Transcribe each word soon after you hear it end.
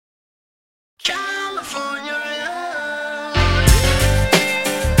California.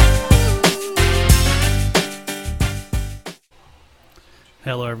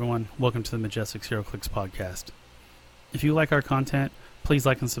 Hello everyone, welcome to the Majestics HeroClix podcast. If you like our content, please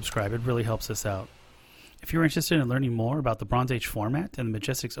like and subscribe, it really helps us out. If you're interested in learning more about the Bronze Age format and the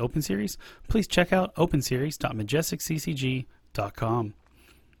Majestics Open Series, please check out openseries.majesticsccg.com.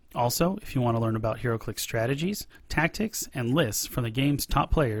 Also, if you want to learn about HeroClix strategies, tactics, and lists from the game's top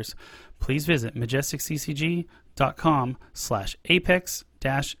players, please visit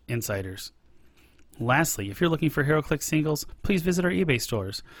majesticsccg.com/apex-insiders. Lastly, if you're looking for HeroClix singles, please visit our eBay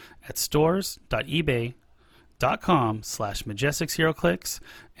stores at stores.ebay.com/MajesticsHeroClix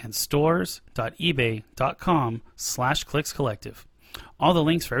and stores.ebay.com/ClicksCollective. All the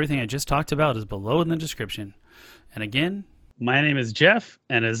links for everything I just talked about is below in the description. And again, my name is Jeff,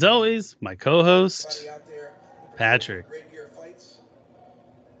 and as always, my co-host, Patrick.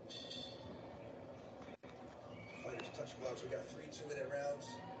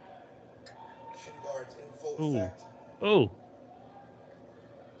 Ooh. Oh.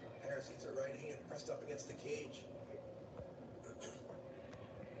 Harris hits a right hand pressed up against the cage.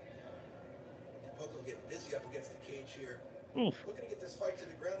 Poco getting busy up against the cage here. Ooh. Looking to get this fight to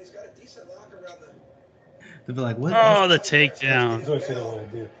the ground. He's got a decent lock around the. They'll be like, what? Oh, the takedown. That's what he said he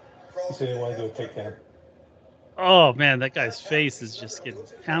wanted to do. He said he wanted to do a takedown. Oh, man, that guy's face is just getting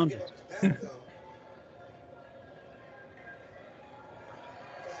pounded.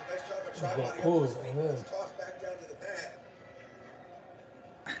 Oh, man.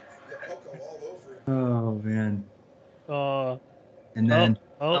 Oh, man. Uh, And then,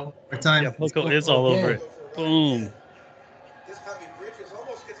 oh, more time. yeah, Poco is all over it. Boom.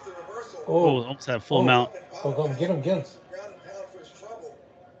 Oh, almost had full mount. Oh, go get him, get him.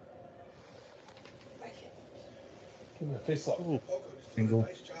 Give him a face lock. Ooh. Single.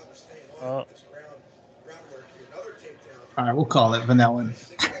 Oh. All right, we'll call it from that one.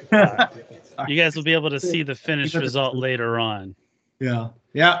 You guys will be able to see the finished result later on. Yeah.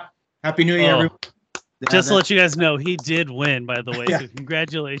 Yeah. Happy New Year, Oh. everyone. Just to let you guys know, he did win, by the way. Yeah. So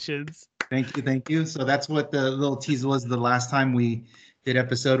congratulations. Thank you. Thank you. So that's what the little tease was the last time we did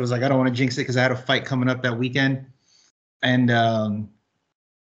episode. Was like, I don't want to jinx it because I had a fight coming up that weekend. And yeah,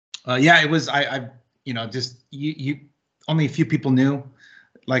 it was, I just, you only a few people knew.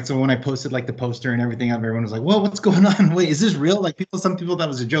 Like, so when I posted like the poster and everything, everyone was like, whoa, what's going on? Wait, is this real? Like some people thought it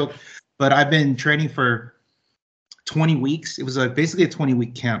was a joke, but I've been training for 20 weeks. It was basically a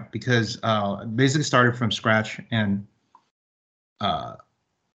 20-week camp because basically started from scratch, and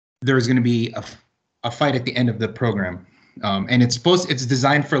there was going to be a fight at the end of the program. And it's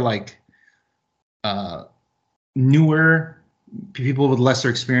designed for like newer people with lesser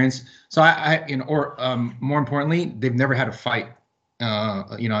experience. So more importantly, they've never had a fight,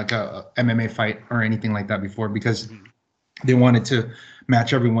 like a MMA fight or anything like that before, because they wanted to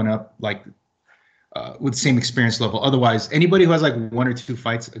match everyone up like with the same experience level. Otherwise, anybody who has like one or two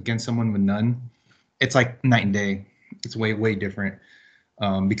fights against someone with none, it's like night and day. It's way, way different.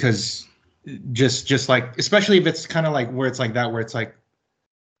 Because just like, especially if it's kind of like where it's like that, where it's like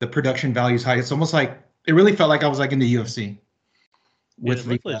the production value is high. It's almost like, it really felt like I was like in the UFC. With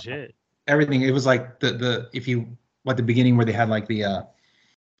legit. Everything. It was like if you at the beginning where they had like the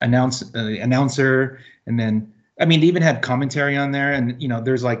announcer, and then I mean they even had commentary on there, and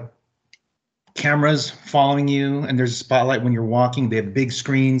there's like cameras following you, and there's a spotlight when you're walking. They have big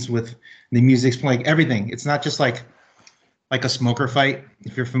screens with the music's playing, everything. It's not just like a smoker fight,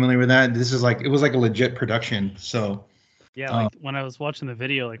 if you're familiar with that. This is like, it was like a legit production. So yeah, like when I was watching the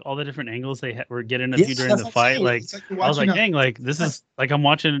video, like all the different angles they were getting of you during the fight, like I was like, dang, like this is like I'm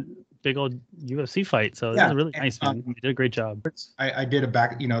watching big old UFC fight. So this is really nice, man. You did a great job. I did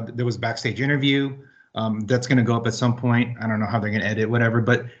there was a backstage interview that's gonna go up at some point. I don't know how they're gonna edit, whatever.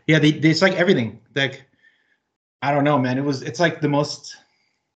 But yeah, they it's like everything. Like I don't know, man. It's like the most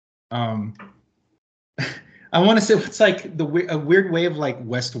I want to say it's like a weird way of like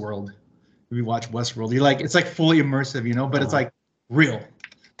Westworld. If you watch Westworld, you're like, it's like fully immersive, but it's like real.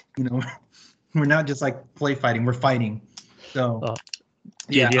 We're not just like play fighting, we're fighting. So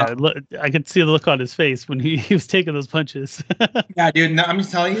yeah, look, I could see the look on his face when he was taking those punches. Yeah, dude. No, I'm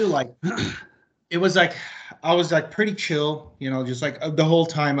just telling you, like, it was like I was like pretty chill, just like the whole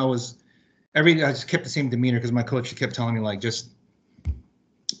time I just kept the same demeanor because my coach kept telling me like just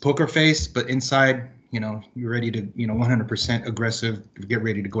poker face, but inside, you're ready to, 100% aggressive, get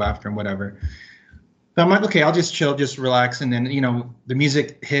ready to go after and whatever. So I'm like, okay, I'll just chill, just relax. And then, the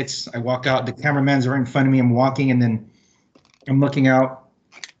music hits. I walk out. The cameraman's right in front of me. I'm walking, and then I'm looking out.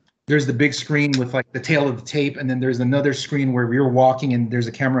 There's the big screen with like the tail of the tape. And then there's another screen where we're walking and there's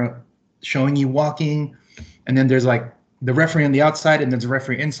a camera showing you walking, and then there's like the referee on the outside, and there's the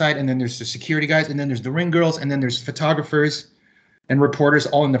referee inside, and then there's the security guys, and then there's the ring girls, and then there's photographers and reporters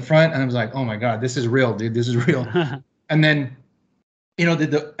all in the front. And I was like, oh my God, this is real, dude. This is real. And then, you know,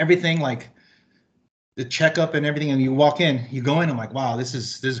 the everything, like the checkup and everything, and you walk in, you go in, I'm like, wow, this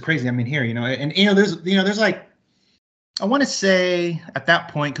is crazy. I'm in here, you know, and there's like, I want to say at that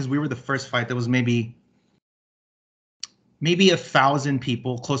point, because we were the first fight, there was maybe 1,000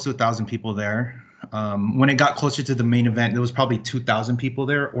 people, close to 1,000 people there. When it got closer to the main event, there was probably 2,000 people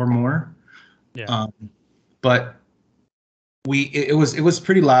there or more. Yeah. But it was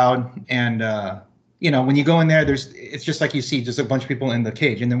pretty loud, and you know, when you go in there, it's just like you see just a bunch of people in the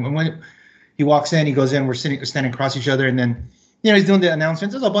cage, and then when he walks in, he goes in, we're standing across each other, and then, you know, he's doing the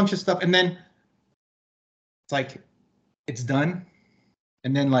announcements. There's a bunch of stuff, and then it's like it's done,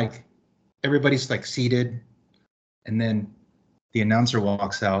 and then like everybody's like seated, and then the announcer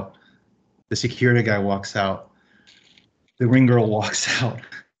walks out, the security guy walks out, the ring girl walks out,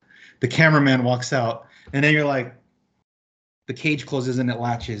 the cameraman walks out, and then you're like, the cage closes and it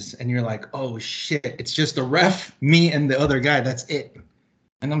latches, and you're like, oh shit, it's just the ref, me, and the other guy. That's it.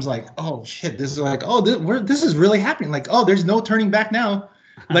 And I was like, oh shit, this is like, oh, this is really happening. Like, oh, there's no turning back now.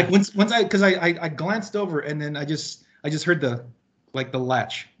 Like once I glanced over, and then I just heard the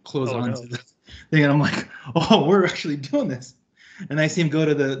latch close onto the thing, and I'm like, oh, we're actually doing this. And I see him go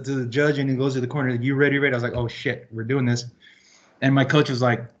to the judge, and he goes to the corner, like, you ready? I was like, oh shit, we're doing this. And my coach was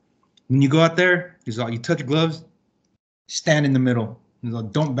like, when you go out there, he's like, you touch gloves, stand in the middle. He's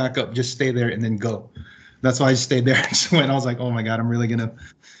like, don't back up, just stay there and then go. That's why I stayed there. So when I was like, oh my God, I'm really gonna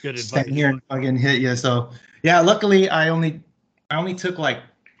stand here and fucking hit you. So yeah, luckily I only took like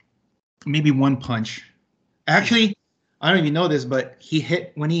maybe one punch. Actually, I don't even know this, but he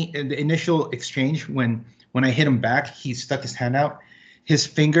hit in the initial exchange, when I hit him back, he stuck his hand out. His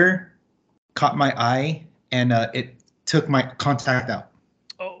finger caught my eye, and it took my contact out.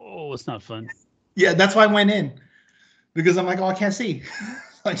 Oh, it's not fun. Yeah, that's why I went in, because I'm like, oh, I can't see.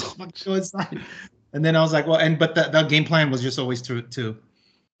 Like, go inside. And then I was like, well, but the game plan was just always to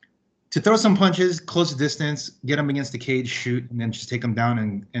throw some punches, close distance, get him against the cage, shoot, and then just take him down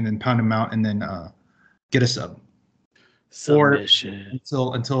and then pound him out, and then get a sub. Submission.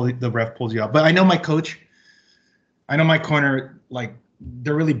 Or until the ref pulls you out. But I know my coach, I know my corner, like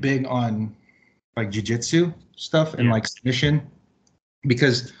they're really big on like jiu-jitsu stuff and like submission,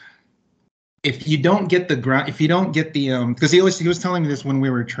 because if you don't get the ground, if you don't get the because he was telling me this when we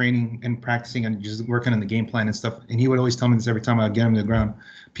were training and practicing and just working on the game plan and stuff, and he would always tell me this every time I would get him to the ground.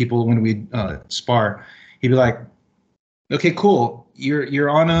 People, when we spar, he'd be like, okay, cool, you're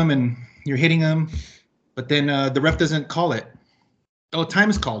on him and you're hitting him, but then the ref doesn't call it. Oh, time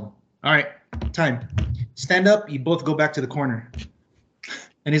is called. All right, time. Stand up, you both go back to the corner.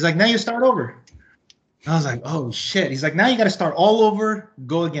 And he's like, now you start over. I was like, oh shit. He's like, now you got to start all over,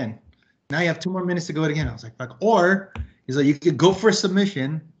 go again. Now you have 2 more minutes to go again. I was like, fuck. Or he's like, you could go for a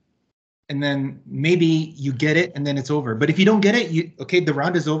submission, and then maybe you get it, and then it's over. But if you don't get it, the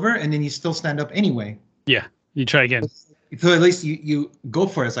round is over, and then you still stand up anyway. Yeah, you try again. So at least you go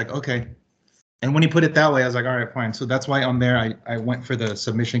for it. It's like, okay. And when he put it that way, I was like, all right, fine. So that's why on there I went for the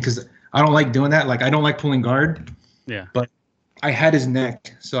submission, because I don't like doing that. Like, I don't like pulling guard. Yeah. But I had his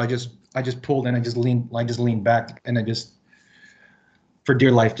neck, so I just pulled, and I just leaned back, and I just, for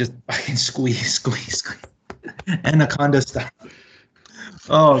dear life, just fucking squeeze. Anaconda style.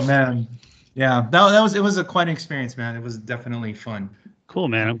 Oh man, yeah, it was a quite an experience, man. It was definitely fun. Cool,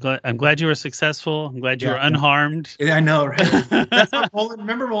 man. I'm glad you were successful. I'm glad you were unharmed. Yeah, I know, right? That's how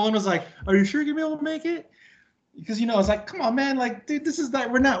Roland was like, "Are you sure you're gonna be able to make it?" Because, you know, I was like, "Come on, man! Like, dude, this is that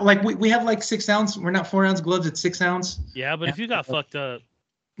we're not like we have like 6 ounce. We're not 4 ounce gloves. It's 6 ounce." Yeah, but if you got fucked up.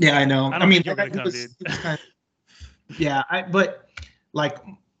 Yeah, I know. I mean, yeah, but like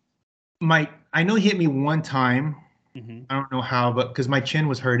I know he hit me one time. Mm-hmm. I don't know how, but because my chin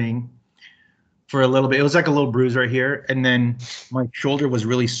was hurting for a little bit. It was like a little bruise right here, and then my shoulder was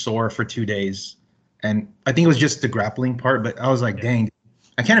really sore for 2 days, and I think it was just the grappling part. But I was like, dang,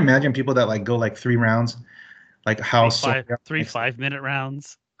 I can't imagine people that like go like 3 rounds, like how 3 5-minute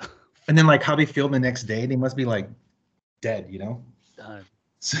rounds, and then like how they feel the next day. They must be like dead, you know.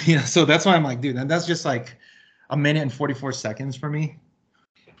 So yeah, so that's why I'm like, dude, that's just like a minute and 44 seconds for me.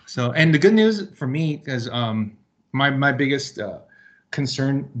 So, and the good news for me is my biggest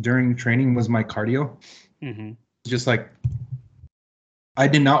concern during training was my cardio. Mm-hmm. Just like, I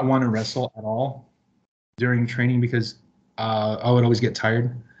did not want to wrestle at all during training because I would always get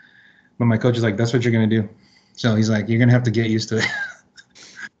tired. But my coach is like, that's what you're going to do. So he's like, you're going to have to get used to it.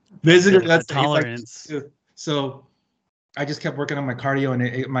 Basically, that's tolerance. Like, so I just kept working on my cardio,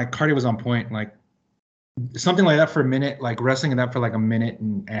 and my cardio was on point. Like something like that for a minute, like wrestling that for like a minute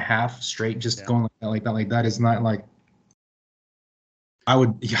and a half straight, just going like that is not like I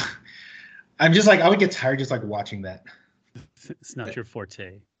would. Yeah, I'm just like I would get tired just like watching that. It's not your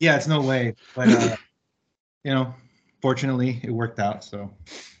forte. Yeah, it's no way. But you know, fortunately, it worked out. So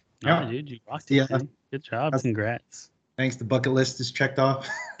Yeah, dude, you rocked it. Yeah. Man. Good job. Congrats. thanks. The bucket list is checked off.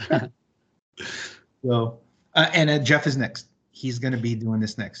 So, and Jeff is next. He's gonna be doing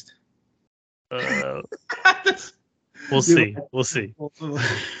this next. We'll see. We'll see.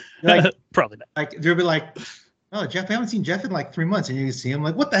 Like, Probably not. like they'll be like, "Oh, Jeff, I haven't seen Jeff in like 3 months," and you can see him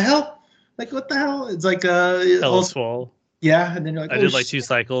like, "What the hell? Like, what the hell?" It's like Hella swole. yeah, and then you're like, I "Oh, did like shit." 2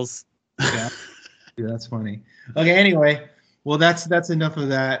 cycles. Yeah. Yeah, that's funny. Okay, anyway, well, that's enough of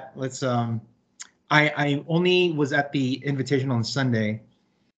that. Let's I only was at the invitation on Sunday,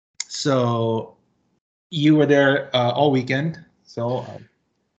 so you were there all weekend. So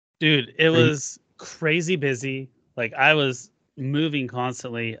Dude, it was crazy busy. Like I was moving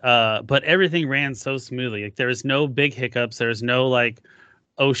constantly, but everything ran so smoothly. Like there was no big hiccups. There was no like,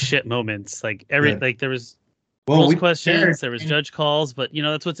 oh shit moments. Like Good. like there was well, rules we questions, prepared, there was and judge calls, but you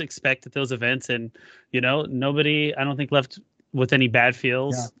know that's what's expected at those events, and you know nobody I don't think left with any bad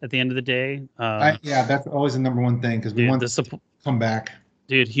feels at the end of the day. yeah, that's always the number one thing because we Dude, want the to support. come back.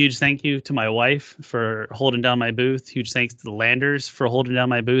 Dude, huge thank you to my wife for holding down my booth. Huge thanks to the Landers for holding down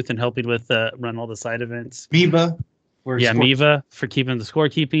my booth and helping with run all the side events. Miva, Miva for keeping the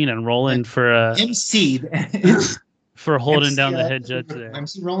scorekeeping, and Roland for MC for holding MC, down the head judge there.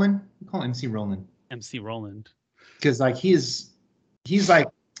 MC Roland. We call him MC Roland MC Roland. because like he's like,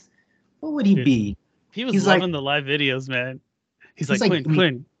 what would he Dude. be? He was He's loving like- the live videos, man. He's He's like, like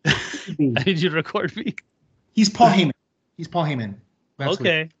Quinn, Be. I need you to record me. He's Paul Heyman. He's Paul Heyman. That's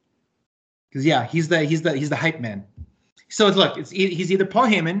Okay. Because yeah, he's the hype man. So he's either Paul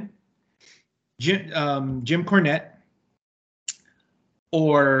Heyman, Jim Cornette,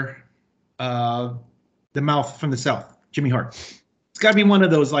 or the mouth from the South, Jimmy Hart. It's got to be one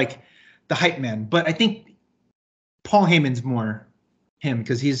of those, like the hype man. But I think Paul Heyman's more him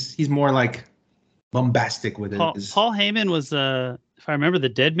because he's more like bombastic with it. Paul Heyman was if I remember, the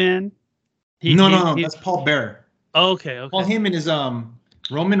Dead Man. No, that's Paul Bearer. Oh, okay. Paul Heyman is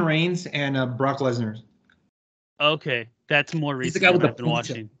Roman Reigns and Brock Lesnar. Okay, that's more recent. He's the guy with I've the been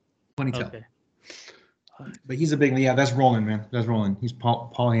watching. Ponytail. Okay. But he's a big, yeah, that's Roland, man. That's Roland. He's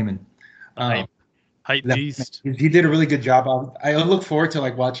Paul Heyman. Hype that- beast. He did a really good job. I look forward to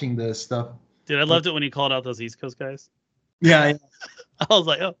like watching the stuff. Dude, I loved it when he called out those East Coast guys. Yeah, I was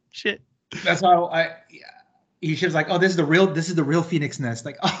like, oh shit. that's how he was like, oh, this is the real Phoenix Nest.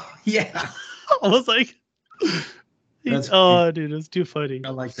 Like, oh yeah, I was like, That's dude, it's too funny. I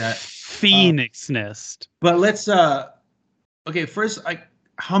like that. Phoenix Nest. But let's okay, first, like,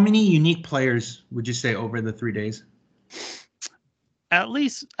 how many unique players would you say over the 3 days? At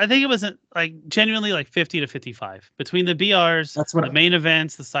least I think it wasn't like genuinely like 50 to 55 between the BRs, That's what the main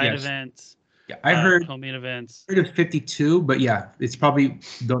events, the side Yes. events. Yeah, I heard co-main events. of 52, but yeah, it's probably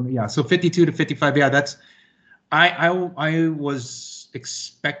so 52 to 55. Yeah, that's I was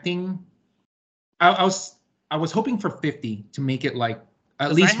expecting I was hoping for 50 to make it like at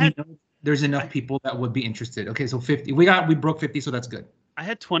 'Cause least we know there's enough people that would be interested. Okay, so 50. We broke 50, so that's good. I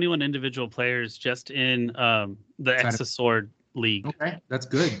had 21 individual players just in the Exa Sword League. Okay, that's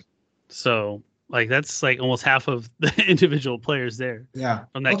good. So like that's like almost half of the individual players there Yeah.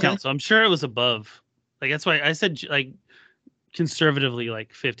 from that Okay. count. So I'm sure it was above. Like that's why I said like conservatively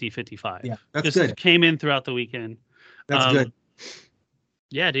like 50, 55. Yeah, that's just good. came in throughout the weekend. That's good.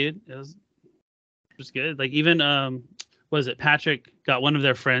 Yeah, dude. It was good. Like even what is it? Patrick got one of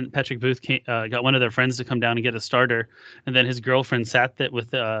their friends. Patrick Booth got one of their friends to come down and get a starter, and then his girlfriend sat that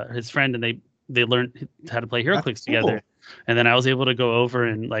with his friend, and they learned how to play HeroClix That's together. cool. And then I was able to go over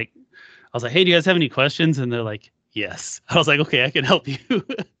and like, I was like, "Hey, do you guys have any questions?" And they're like, "Yes." I was like, "Okay, I can help you."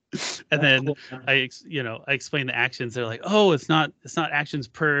 And then Cool. I explained the actions. They're like, "Oh, it's not actions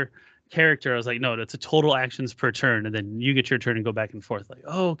per character." I was like, "No, it's a total actions per turn, and then you get your turn and go back and forth." Like,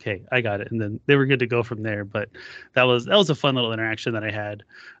 "Oh, okay, I got it." And then they were good to go from there. But that was a fun little interaction that I had.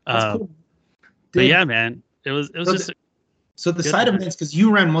 That's cool. But Did- yeah, man, it was just So the Good. side events, because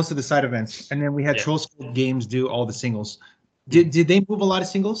you ran most of the side events, and then we had Yeah. Troll School Games do all the singles. Did they move a lot of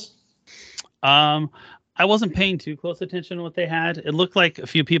singles? I wasn't paying too close attention to what they had. It looked like a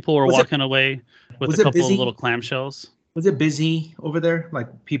few people were Was it- walking away with was a it couple busy? of little clamshells. Was it busy over there? Like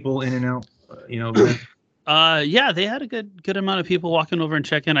people in and out, over there? Yeah, they had a good amount of people walking over and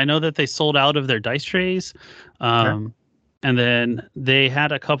checking. I know that they sold out of their dice trays. And then they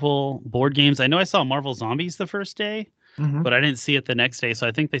had a couple board games. I know I saw Marvel Zombies the first day. Mhm. but I didn't see it the next day, so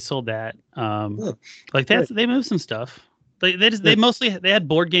I think they sold that. Good. Like they moved some stuff. They mostly they had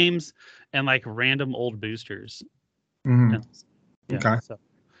board games and like random old boosters. Mhm. And, yeah, Okay. so,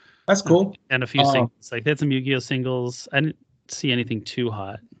 That's cool. and a few Um, singles. Like they had some Yu-Gi-Oh singles. I didn't see anything too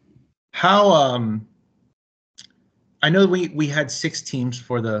hot. How I know we had 6 teams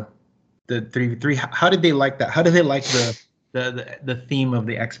for the 3v3. How did they like that? How did they like the theme of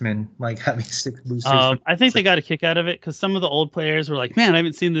the X-Men, like having 6 boosters? I think they got a kick out of it because some of the old players were like, "Man, I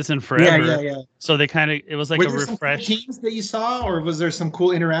haven't seen this in Yeah, forever." yeah. So they kind of it was like Were a there some cool refresh. teams that you saw, or was there some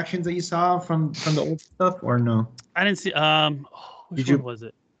cool interactions that you saw from the old stuff, or no? I didn't see. Which Did one you? was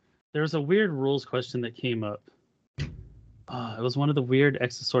it? There was a weird rules question that came up. It was one of the weird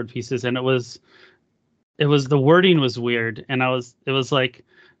Exosword pieces, and it was the wording was weird, and it was like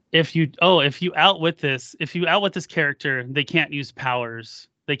if you outwit this character, they can't use powers.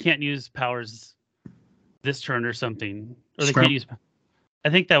 They can't use powers this turn or something, or they can't use. I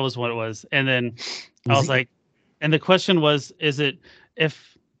think that was what it was, and then I was like, and the question was, is it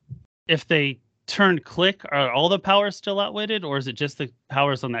if they turn click, are all the powers still outwitted, or is it just the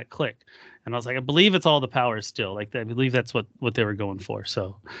powers on that click? And I was like, I believe it's all the powers still. Like I believe that's what they were going for.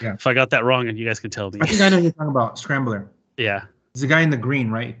 So Yeah. if I got that wrong, and you guys can tell me. I think I know what you're talking about. Scrambler. Yeah. It's the guy in the green,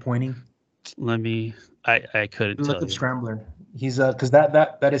 right? Pointing. Let me. I couldn't Look tell up you. Scrambler. He's because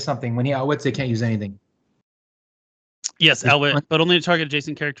that is something. When he outwits, they can't use anything. Yes, outwit, but only to target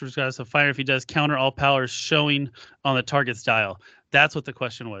adjacent characters regardless of fire. If he does, counter all powers showing on the target's dial. That's what the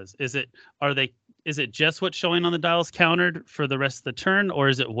question was. Is it just what's showing on the dial is countered for the rest of the turn, or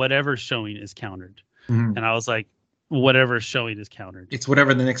is it whatever's showing is countered? Mhm. And I was like, whatever's showing is countered. It's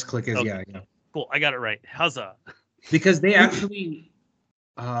whatever the next click is. Okay. Yeah. Cool. I got it right. Huzzah. Because they actually,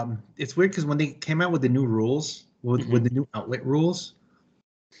 it's weird because when they came out with the new rules, with the new outlet rules,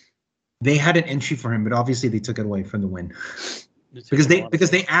 they had an entry for him, but obviously they took it away from the win because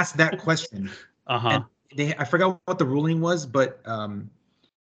they asked that question. Uh-huh. And I forgot what the ruling was, but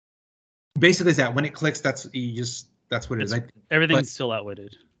basically is that when it clicks, that's what it is. Everything's still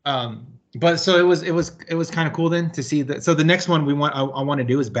outwitted. But so it was kind of cool then to see that. So the next one I want to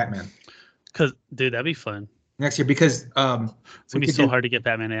do is Batman. Cause dude, that'd be fun. Next year, because it's gonna be so hard to get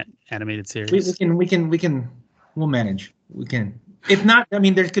Batman animated series. We'll manage. We can. If not, I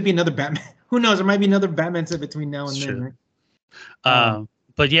mean, there could be another Batman. Who knows? There might be another Batman set between now and then. Right?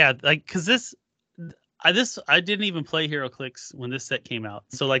 But yeah, like because I didn't even play HeroClix when this set came out,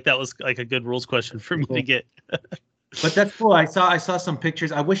 so like that was like a good rules question for me to get. But that's cool. I saw some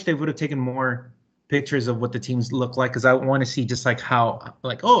pictures. I wish they would have taken more pictures of what the teams look like because I want to see just like how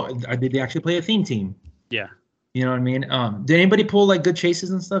did they actually play a theme team? Yeah. You know what I mean? Did anybody pull like good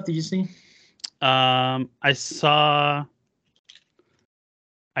chases and stuff? Did you see? I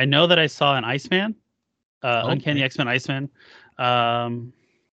know that I saw an Iceman, Uncanny X-Men Iceman. I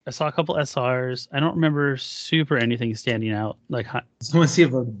saw a couple SRs. I don't remember super anything standing out. Like, I just want to see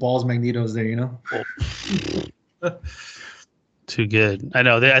if the balls Magneto's there. You know. Too good. I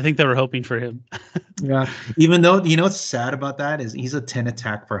know. I think they were hoping for him. Yeah. Even though what's sad about that is he's a 10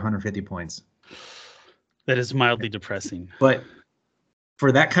 attack for 150 points. That is mildly depressing. But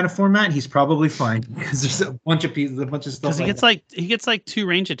for that kind of format, he's probably fine because there's a bunch of pieces, a bunch of stuff. Because he gets like 2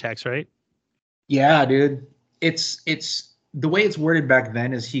 range attacks, right? Yeah, dude. It's the way it's worded back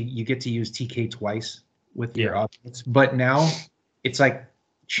then is you get to use TK twice with your objects, but now it's like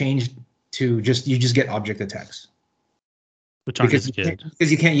changed to you just get object attacks. Which aren't as good.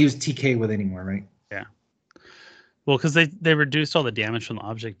 Because you can't use TK with anymore, right? Yeah. Well, because they reduced all the damage from the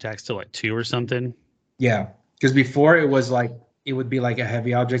object attacks to like 2 or something. Yeah, because before it would be like a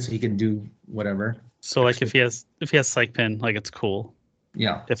heavy object, so he can do whatever. So like if he has Psych Pin, like it's cool.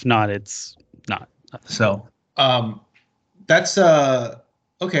 Yeah. If not, it's not. So that's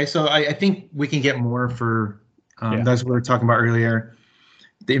okay. So I think we can get more for that's what we were talking about earlier.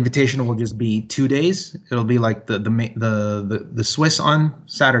 The invitation will just be 2 days. It'll be like the Swiss on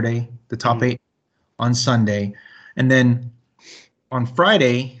Saturday, the top 8 on Sunday, and then on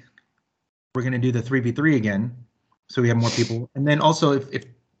Friday we're gonna do the 3v3 again, so we have more people. And then also if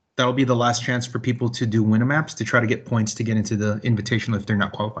that'll be the last chance for people to do Winamaps to try to get points to get into the Invitational if they're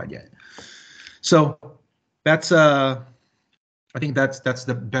not qualified yet. So that's I think that's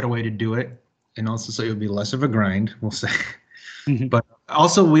the better way to do it, and also so it'll be less of a grind, we'll say. But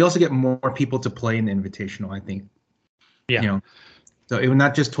also we also get more people to play in the Invitational, I think. Yeah. So it was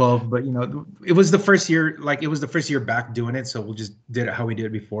not just 12, but it was the first year. Like it was the first year back doing it, so we'll just did it how we did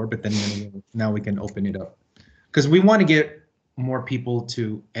it before. But then now we can open it up because we want to get more people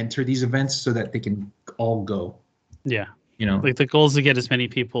to enter these events so that they can all go. Yeah. You know, Like the goal is to get as many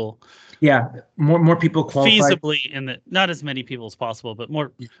people more people qualify. feasibly in the not as many people as possible, but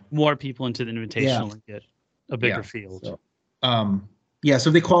more people into the invitational and get a bigger field. So, so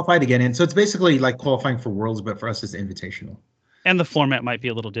they qualify to get in. So it's basically like qualifying for Worlds, but for us it's invitational. And the format might be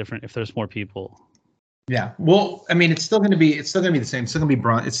a little different if there's more people. Yeah. Well, I mean, it's still going to be the same. It's still going to be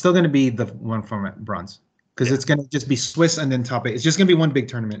bronze. It's still going to be the one format bronze because it's going to just be Swiss and then top 8. It's just going to be one big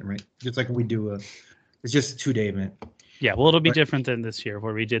tournament, right? Just like we do it's just a 2-day event. Yeah, well, it'll be different than this year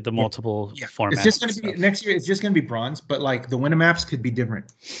where we did the multiple formats. It's just going to be next year. It's just going to be bronze, but like the winner maps could be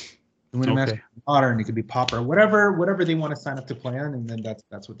different. The winner maps could be modern. It could be popper, whatever they want to sign up to play on, and then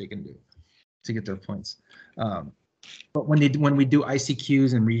that's what they can do to get their points. But when we do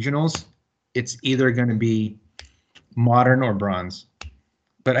ICQs and regionals, it's either going to be modern or bronze.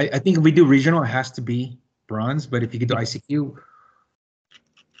 But I think if we do regional, it has to be bronze. But if you could do ICQ,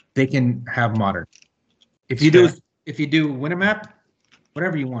 they can have modern. If you do winner map,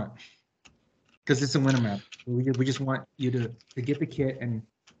 whatever you want, because it's a winner map. We just want you to get the kit and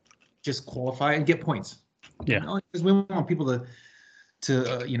just qualify and get points. Yeah. Because we want people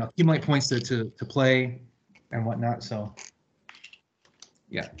to accumulate points to play and whatnot. So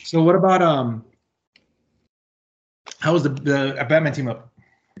yeah. So what about how was the Batman team up?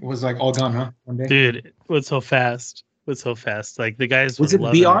 It was like all gone, huh? One day. Dude, it was so fast. Like the guys. Was it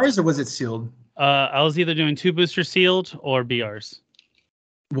BRs or was it sealed? I was either doing 2 booster sealed or BRs.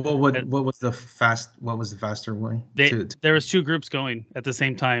 What was the faster way? There was 2 groups going at the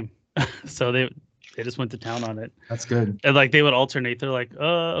same time, so they just went to town on it. That's good. And like they would alternate. They're like,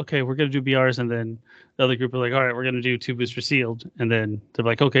 okay, we're gonna do BRs, and then the other group are like, all right, we're gonna do 2 booster sealed, and then they're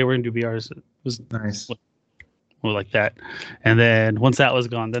like, okay, we're gonna do BRs. It was nice. More like that, and then once that was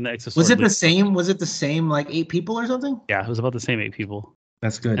gone, then the Exosword. Was it the same like 8 people or something? Yeah, it was about the same 8 people.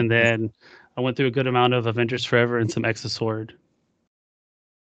 That's good. And then I went through a good amount of Avengers Forever and some Exosword.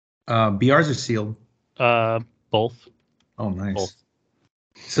 BRs are sealed. Both. Oh, nice. Both.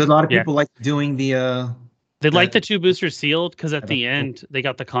 So a lot of people like doing the. They like the 2 boosters sealed because at the end they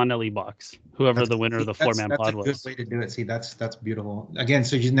got the Connelly box. Whoever the winner of the 4-man pod was. That's a good way to do it. See, that's beautiful. Again,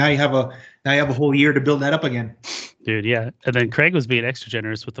 so now you have a whole year to build that up again. Dude, yeah. And then Craig was being extra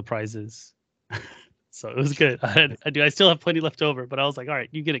generous with the prizes. So it was good. I still have plenty left over, but I was like, all right,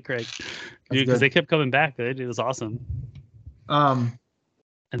 you get it, Craig. Dude, because they kept coming back. It was awesome. And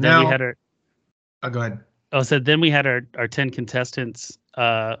then we had our. Oh, go ahead. Oh, so then we had our 10 contestants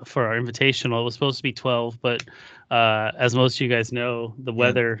for our invitational. It was supposed to be 12, but as most of you guys know, the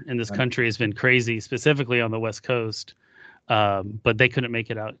weather in this country has been crazy, specifically on the West Coast. But they couldn't make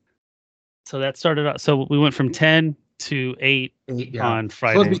it out. So that started out. So we went from 10 to 8 on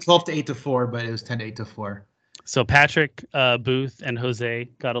Friday. It was supposed to be 12 to 8 to 4, but it was 10 to 8 to 4. So Patrick, Booth, and Jose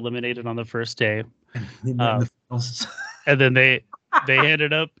got eliminated on the first day. And then they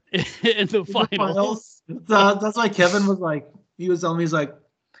ended up in the finals. That's why Kevin was like, he was telling me, he's like,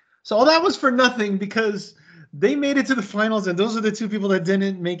 so all that was for nothing because they made it to the finals and those are the 2 people that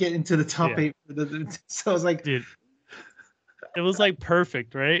didn't make it into the top 8. So I was like, dude, it was like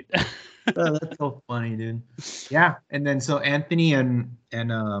perfect, right? Oh, that's so funny, dude. Yeah, and then so Anthony and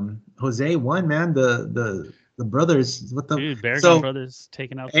Jose won, man. The brothers. What the dude? Berrigan brothers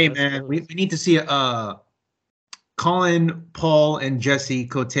taking out. Hey, man, we need to see Colin, Paul, and Jesse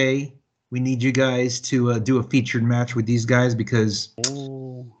Cote. We need you guys to do a featured match with these guys because,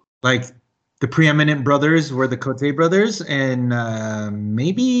 like, the preeminent brothers were the Cote brothers, and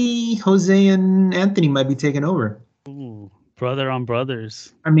maybe Jose and Anthony might be taking over. Ooh. Brother on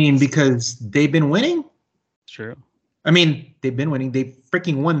brothers. I mean, because they've been winning. True. I mean, they've been winning. They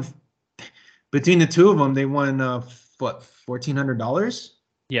freaking won. Between the 2 of them, they won what, $1,400?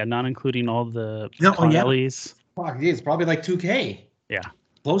 Yeah, not including all the Connellys. Fuck, it's probably like $2K. Yeah,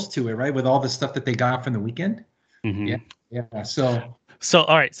 close to it, right? With all the stuff that they got from the weekend. Mm-hmm. Yeah. So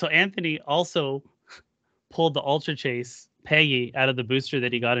all right. So Anthony also pulled the Ultra Chase Peggy out of the booster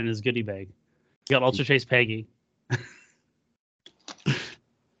that he got in his goodie bag. He got Ultra Chase Peggy.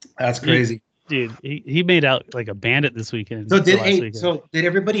 That's crazy, dude. He made out like a bandit this weekend. So did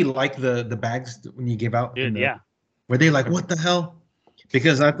everybody like the bags when you gave out? Dude, yeah. Were they like, what the hell?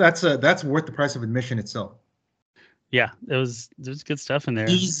 Because that's worth the price of admission itself. Yeah, there's good stuff in there.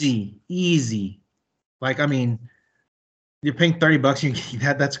 Easy. Like, I mean, you're paying $30, you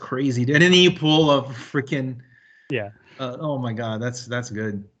get that's crazy, dude. And then you pull a freaking oh my god, that's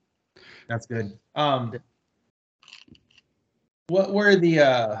good. That's good. What were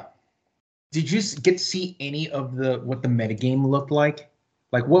the did you get to see any of what the metagame looked like?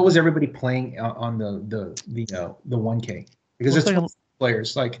 Like, what was everybody playing on the 1K? Because it's 12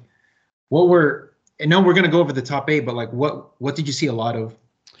 players. Like, what were I know we're gonna go over the top 8, but like, what did you see a lot of?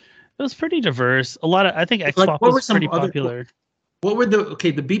 It was pretty diverse. A lot of, I think Like, X-Pop what were was some pretty other- popular. What were the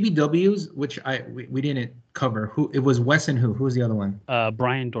BBWs, which we didn't cover? Who it was? Wes and who? Who was the other one?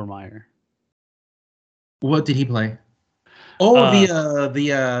 Brian Dormeyer. What did he play? Oh,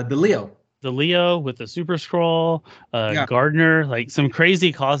 the Leo. The Leo with the Super Scroll, Yeah. Gardner, like some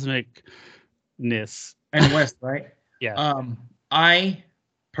crazy cosmicness. And West, right? Yeah. I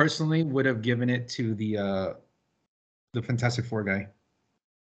personally would have given it to the Fantastic Four guy,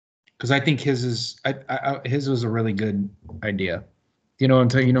 because I think his was a really good idea. You know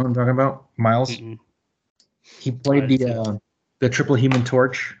what I'm talking about? Miles. Mm-mm. He played I see. the triple Human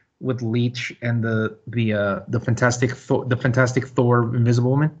Torch with Leech and the Fantastic Thor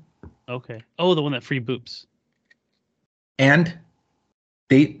Invisible Woman. Okay. Oh, the one that free boops. And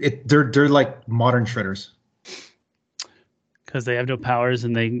they're like modern shredders. Because they have no powers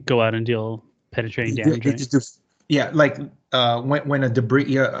and they go out and deal penetrating They damage. Right? just do, yeah, like when a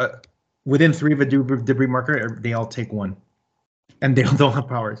debris within 3 of a debris marker, they all take 1, and they don't have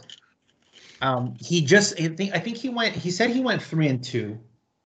powers. He said he went 3 and 2.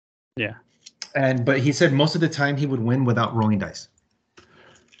 Yeah. But he said most of the time he would win without rolling dice,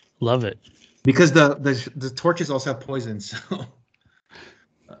 Love it. because the torches also have poison, so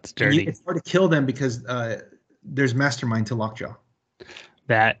It's dirty. it's hard to kill them because there's Mastermind to Lockjaw.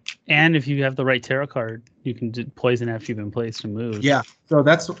 That, and if you have the right tarot card, you can poison after you've been placed and moved. Yeah, so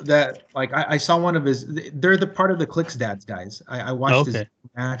that's that. Like I saw one of his. They're the part of the Clicks Dads guys. I watched his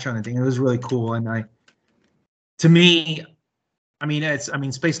match on the thing. It was really cool, and to me,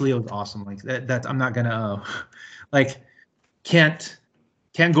 Space Leo is awesome. Like that I'm not gonna like can't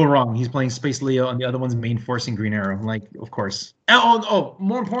go wrong. He's playing Space Leo, and the other one's Main Force and Green Arrow. Like, of course. Oh,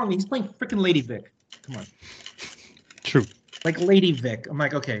 more importantly, he's playing freaking Lady Vic. Come on. True. Like Lady Vic. I'm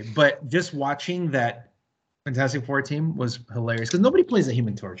like, okay, but just watching that Fantastic Four team was hilarious because nobody plays a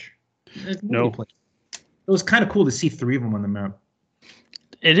Human Torch. No. It was kind of cool to see 3 of them on the map.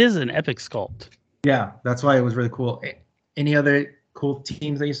 It is an epic sculpt. Yeah, that's why it was really cool. Any other cool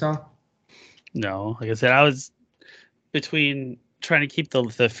teams that you saw? No, like I said, I was between trying to keep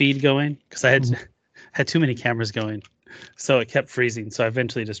the feed going because I had too many cameras going, so it kept freezing. So I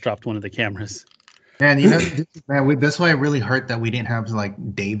eventually just dropped one of the cameras. Man, that's why it really hurt that we didn't have like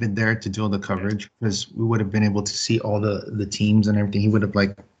David there to do all the coverage, because we would have been able to see all the teams and everything. He would have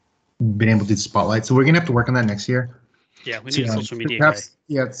like been able to do spotlight. So we're gonna have to work on that next year. Yeah, we need a social media perhaps, guy.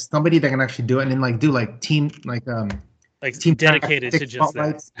 Yeah, somebody that can actually do it and then like do like team team dedicated to tactic just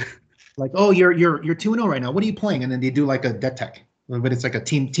that. spotlights. Like, oh, you're 2-0 right now. What are you playing? And then they do like a dead tech, but it's like a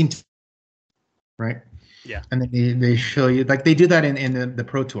team, right? Yeah. And then they show you, like they do that in the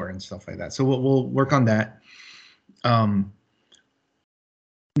Pro Tour and stuff like that. So we'll work on that. Now,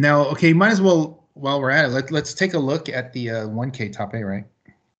 okay, might as well, while we're at it, let's take a look at the 1K top 8, right?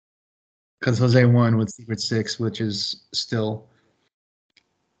 Because Jose won with Secret 6, which is still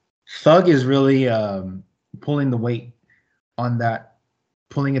Thug is really pulling the weight on that,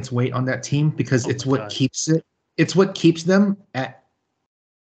 pulling its weight on that team, because it's what keeps it. It's what keeps them at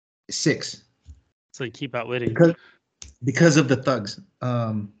 6. So you keep outwitting. Because of the Thugs.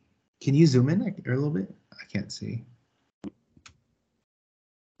 Can you zoom in a little bit? I can't see.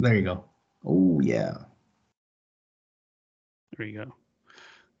 There you go. Oh yeah. There you go.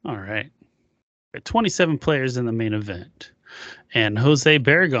 All right. 27 players in the main event, and Jose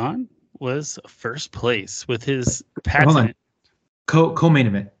Barragon was first place with his patent. Co-main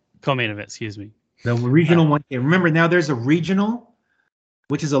event. Co-main event, excuse me. The regional 1K. Remember, now there's a regional,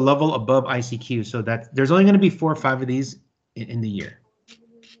 which is a level above ICQ. So that there's only going to be 4 or 5 of these in the year.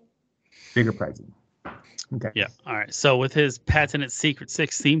 Bigger prizing. Okay. Yeah. All right. So with his patented Secret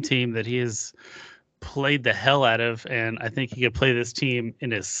 6 theme team that he has played the hell out of, and I think he could play this team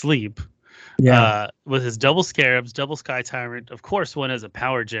in his sleep. Yeah. With his double Scarabs, double Sky Tyrant, of course, one as a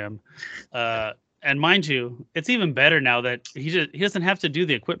power gem. And mind you, it's even better now that he doesn't have to do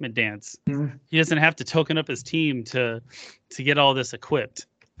the equipment dance. Mhm. He doesn't have to token up his team to get all this equipped.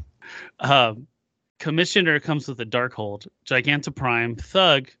 Commissioner comes with a Darkhold, Gigantoprime,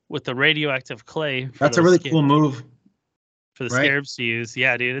 Thug with the radioactive clay. That's a really cool move for the right? Scarabs to use.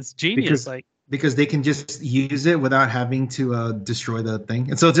 Yeah, dude, it's genius. Because they can just use it without having to destroy the thing,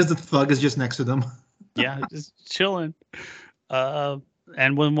 and so it's just the Thug is just next to them. Yeah, just chilling.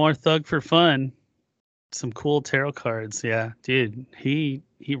 And one more Thug for fun. Some cool tarot cards. Yeah, dude, he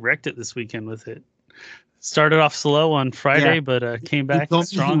wrecked it this weekend with it. Started off slow on Friday, but came back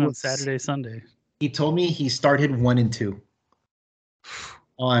strong on Saturday, Sunday. He told me he started 1 and 2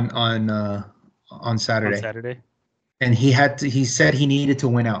 on Saturday. On Saturday. And he said he needed to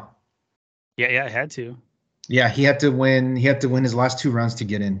win out. Yeah, I had to. Yeah, he had to win. He had to win his last 2 rounds to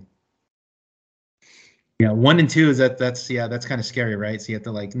get in. Yeah, 1 and 2 is that's kind of scary, right? So you have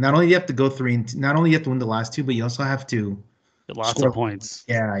to like not only you have to go 3 and not only you have to win the last 2, but you also have to Lots score of points.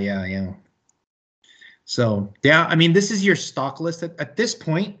 Yeah. So yeah, I mean, this is your stock list at this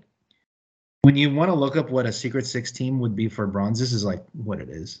point. When you want to look up what a Secret Six team would be for bronze, this is like what it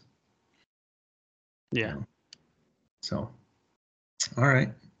is. Yeah. You know? So, all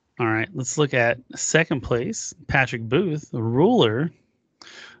right. All right. Let's look at second place. Patrick Booth, Ruler,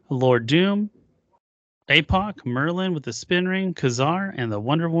 Lord Doom, APOC, Merlin with the spin ring, Kazar, and the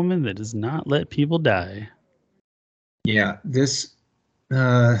Wonder Woman that does not let people die. Yeah, this.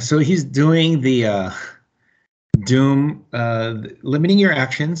 So he's doing the Doom, limiting your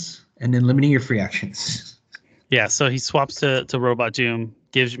actions and then limiting your free actions. Yeah, so he swaps to Robot Doom,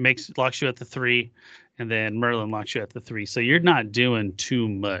 locks you at the 3, and then Merlin locks you at the 3. So you're not doing too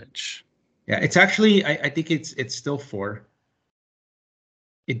much. Yeah, it's actually I think it's still 4.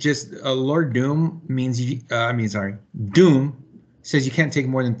 It just Lord Doom means Doom says you can't take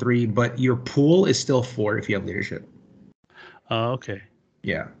more than 3, but your pool is still 4 if you have leadership. Oh, okay.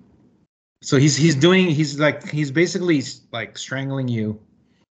 Yeah. So he's basically like strangling you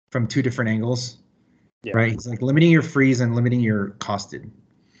from 2 different angles. Yeah. Right? He's like limiting your freeze and limiting your costed.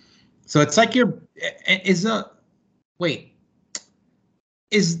 So it's like is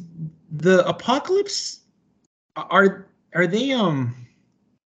the Apocalypse are they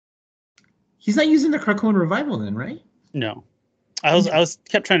he's not using the Krakoan revival then, right? No. I was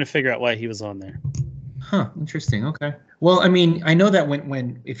kept trying to figure out why he was on there. Huh, interesting. Okay. Well, I mean, I know that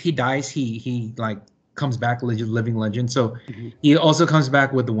when if he dies, he like comes back living legend. So he also comes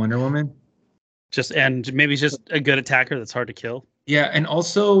back with the Wonder Woman. And maybe he's just a good attacker that's hard to kill. Yeah, and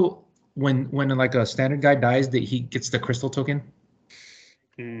also when like a standard guy dies, that he gets the crystal token.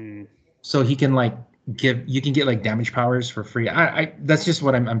 So he can like you can get like damage powers for free. I that's just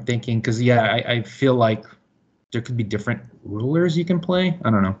what I'm thinking, because I feel like there could be different rulers you can play. I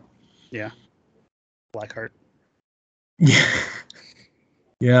don't know. Yeah. Blackheart. Yeah.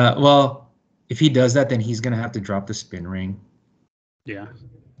 Yeah. Well, if he does that, then he's gonna have to drop the spin ring. Yeah.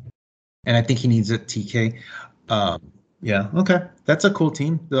 And I think he needs a TK. Yeah. Okay. That's a cool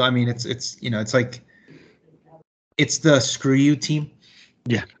team, though. I mean, it's it's like it's the screw you team.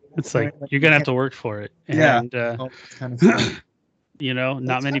 Yeah. It's like you're gonna have to work for it. Yeah. And kind of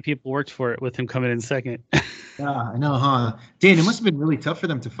not many people worked for it with him coming in second. Yeah, I know, huh? Dan, it must have been really tough for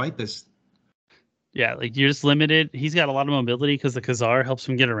them to fight this. Yeah, like you're just limited. He's got a lot of mobility because the Kazar helps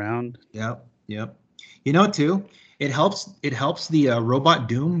him get around. Yep. You know, too, it helps the Robot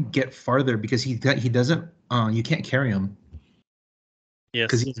Doom get farther because he doesn't you can't carry him. Yes.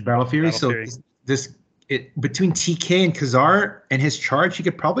 Because he has Battle Fury. Between TK and Kazar and his charge, he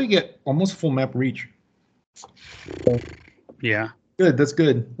could probably get almost full map reach. Yeah. Good. That's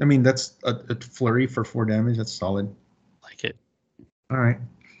good. I mean, that's a flurry for 4 damage. That's solid. Like it. All right.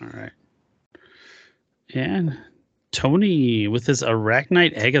 And Tony with his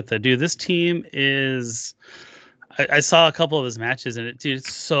Arachnite Agatha. Dude, this team is... I saw a couple of his matches, and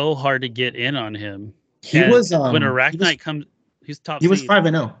it's so hard to get in on him. When Arachnite comes... He's top He was seed.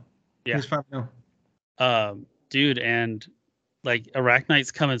 5-0. Yeah. He was 5-0. Dude, and like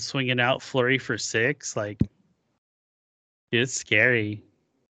Arachnite's coming swinging out flurry for 6. Like, dude, it's scary.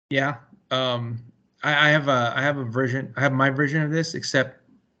 Yeah. I have a version. I have my version of this, except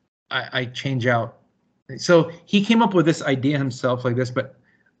I change out. So he came up with this idea himself like this, but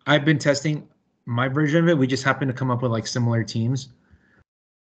I've been testing my version of it. We just happen to come up with like similar teams.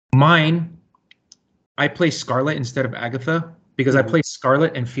 Mine, I play Scarlet instead of Agatha because I play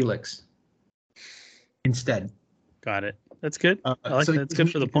Scarlet and Felix instead. Got it. That's good. I like that. It's good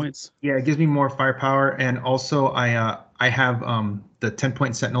for the points. Yeah, it gives me more firepower, and also I have the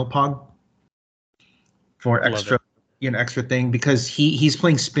 10-point Sentinel Pog for extra extra thing, because he's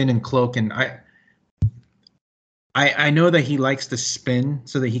playing spin and cloak, and I know that he likes to spin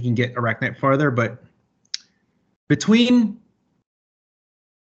so that he can get Arachnite farther, but between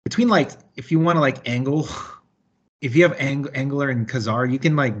like, if you want to like angle, if you have Angler and Kazar, you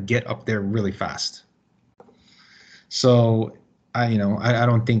can like get up there really fast. So I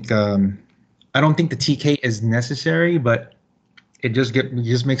don't think the TK is necessary, but it just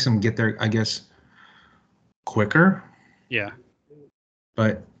makes them get there, I guess, quicker. Yeah.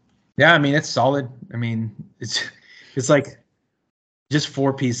 But yeah, I mean, it's solid. I mean, it's like just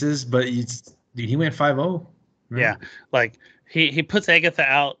 4 pieces, but dude, he went 5-0. Right? Yeah. Like he puts Agatha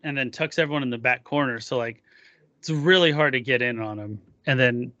out and then tucks everyone in the back corner. So like it's really hard to get in on him. And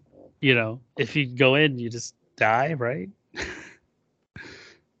then, if you go in, you just die, right?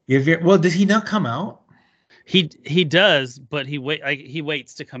 Well, did he not come out? He does, but he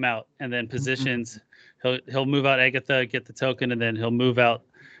waits to come out and then positions. He'll move out Agatha, get the token, and then he'll move out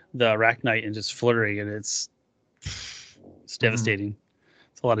the Arachnite and just flurry, and it's devastating.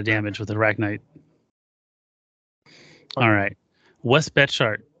 It's a lot of damage with the Arachnite. All right, West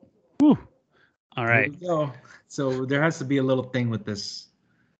Betchart. Woo. All right. So there has to be a little thing with this.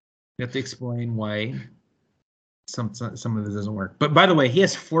 You have to explain why some of this doesn't work. But by the way, he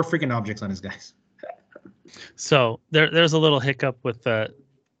has 4 freaking objects on his guys. So there's a little hiccup with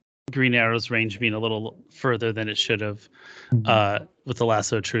Green Arrow's range being a little further than it should have with the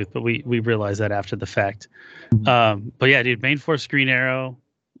Lasso of Truth, but we realized that after the fact. But yeah, dude, main force Green Arrow,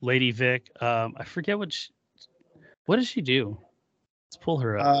 Lady Vic. I forget what does she do? Let's pull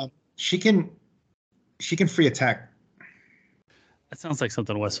her up. She can free attack. That sounds like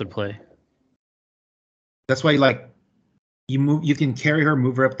something Wes would play. That's why you can carry her,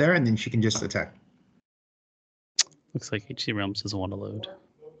 move her up there, and then she can just attack. Looks like HC Realms doesn't want to load.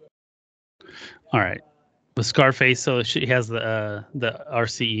 All right. With Scarface, so she has the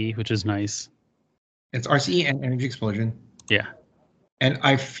RCE, which is nice. It's RCE and Energy Explosion. Yeah. And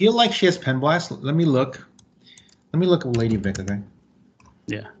I feel like she has Pen Blast. Let me look at Lady Vic, okay?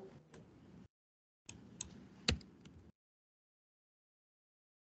 Yeah.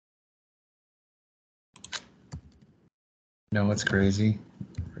 No, what's crazy?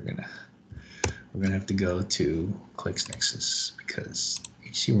 We're gonna have to go to Clicks Nexus because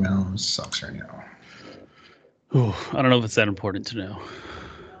HC Realms sucks right now. Ooh, I don't know if it's that important to know.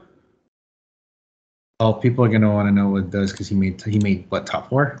 Oh, people are gonna want to know what it does because he made what, top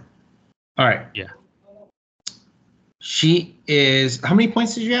 4? All right. Yeah. She is. How many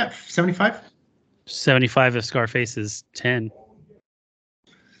points did you get? 75. 75 if Scarface is 10.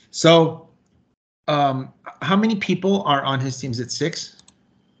 So, how many people are on his teams at 6?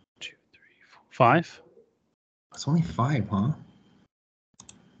 2, 3, 4, 5. It's only 5, huh?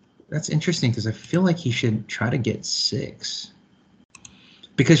 That's interesting because I feel like he should try to get 6.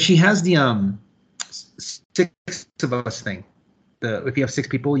 Because she has the 6 of us thing. If you have 6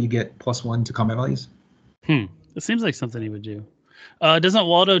 people, you get +1 to combat values. It seems like something he would do. Doesn't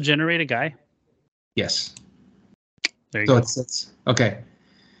Waldo generate a guy? Yes. There you So go. it's 6. Okay.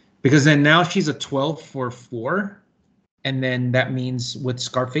 Because then now she's a 12 for 4. And then that means with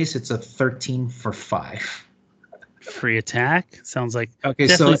Scarface, it's a 13 for 5. Free attack? Sounds like Okay,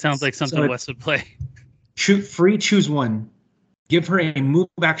 definitely so sounds like something Wes would play. Choose one. Give her a move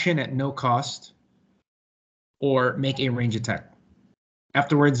action at no cost, or make a range attack.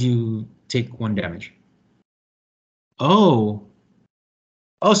 Afterwards, you take 1 damage. Oh,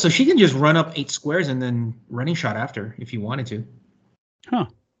 so she can just run up 8 squares and then running shot after if you wanted to. Huh.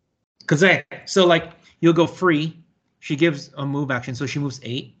 Because you'll go free. She gives a move action, so she moves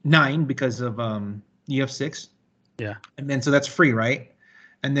 9 because of you have 6. Yeah. And then so that's free, right?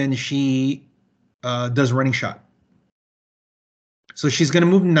 And then she does running shot. So she's gonna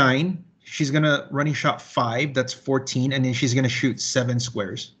move 9. She's gonna running shot 5. That's 14, and then she's gonna shoot 7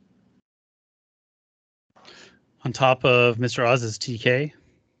 squares. On top of Mr. Oz's TK.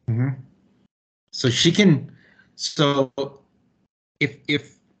 Mm-hmm. So she can. So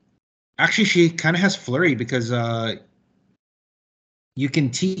if actually she kind of has flurry because you can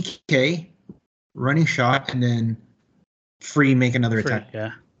TK, running shot, and then free make another attack.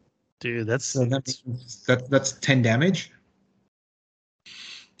 Yeah, dude, that's So that's 10 damage.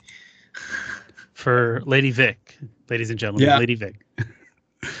 for Lady Vic, ladies and gentlemen. Yeah. Lady Vic.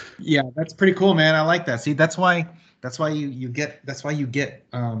 Yeah, that's pretty cool, man. I like that. See, that's why you get the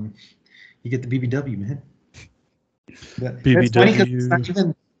BBW, man. That's funny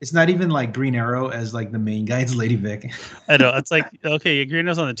 'cause it's not even like Green Arrow as like the main guy. It's Lady Vic. I know. It's like, okay, Green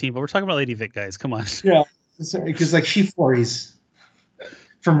Arrow's on the team, but we're talking about Lady Vic, guys. Come on. Yeah, because like she flurries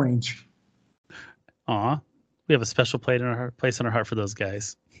from range. Aw, we have a special place in our heart for those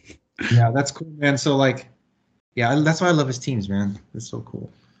guys. Yeah, that's cool, man. So like, yeah, that's why I love his teams, man. It's so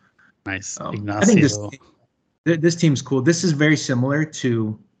cool. Nice. I Ignacio. think this team's cool. This is very similar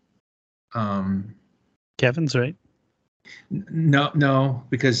to Kevin's, right? No,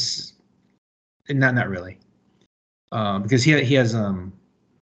 because not really. Because he has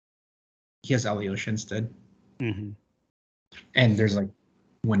Alyosha instead. Mm-hmm. And there's like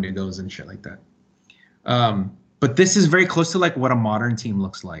Wendigos and shit like that. But this is very close to like what a modern team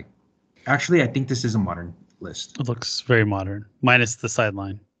looks like. Actually, I think this is a modern list. It looks very modern, minus the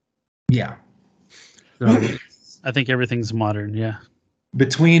sideline. Yeah. So I think everything's modern. Yeah.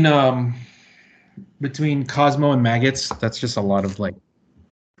 between Cosmo and Maggots, that's just a lot of like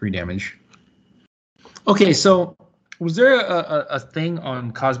free damage. Okay, so Was there a thing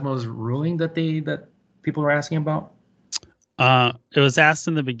on Cosmo's ruling that people were asking about? It was asked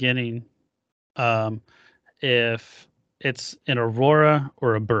in the beginning if it's an aurora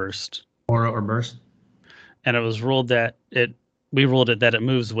or a burst, Aura or burst? and it was ruled that we ruled it that it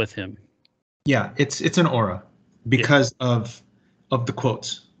moves with him. Yeah, it's an aura because of the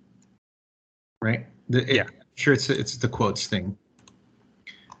quotes, right? Sure, it's the quotes thing,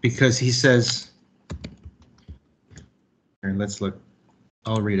 because he says. Here, let's look.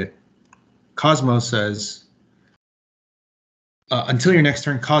 I'll read it. Cosmo says, until your next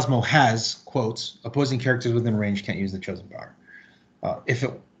turn, Cosmo has, quotes, opposing characters within range can't use the chosen power. If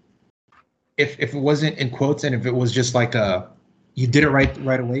it wasn't in quotes, and if it was just like you did it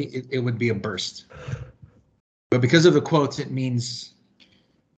right away, it would be a burst. But because of the quotes, it means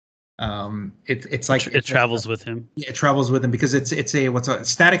it's like it travels with him. Yeah, it travels with him because it's a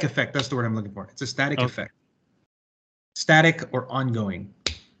static effect. That's the word I'm looking for. It's a static effect. Static or ongoing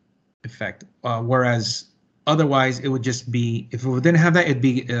effect. Whereas otherwise, it would just be, if it didn't have that, it'd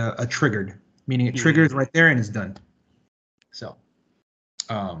be a triggered, meaning it triggers right there and it's done. So,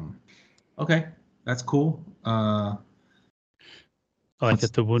 okay, that's cool. I like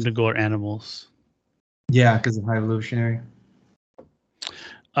it, the Wundagore animals. Yeah, because of high evolutionary.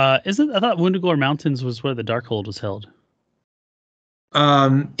 I thought Wundagore Mountains was where the Darkhold was held.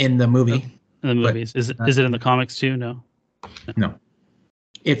 In the movie. In the movies. Is it in the comics too? No. No.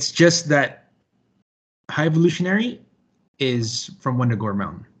 It's just that high evolutionary is from Wundagore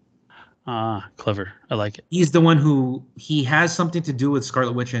Mountain. Ah, clever. I like it. He's the one he has something to do with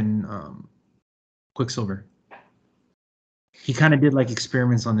Scarlet Witch and Quicksilver. He kind of did like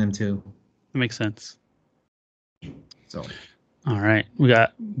experiments on them too. That makes sense. So, all right, we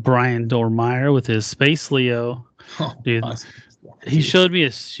got Brian Dormeyer with his Space Leo. oh, Dude, awesome. he showed me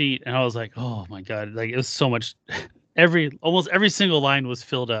a sheet, and I was like, "Oh my god!" Like, it was so much. Almost every single line was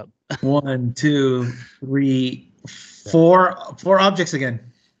filled up. 1, 2, 3, 4 objects again.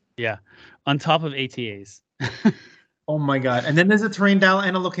 Yeah, on top of ATAs. Oh my god! And then there's a terrain dial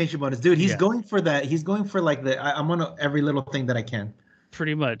and a location bonus, dude. He's going for that. He's going for like I'm on every little thing that I can.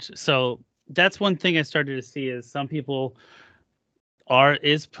 Pretty much. So that's one thing I started to see is some people are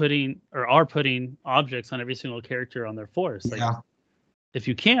putting objects on every single character on their force. Like, if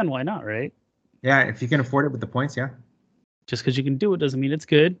you can, why not, right? Yeah, if you can afford it with the points, yeah. Just because you can do it doesn't mean it's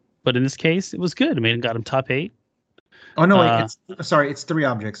good. But in this case, it was good. I mean, it got him top 8. Oh no, wait, it's 3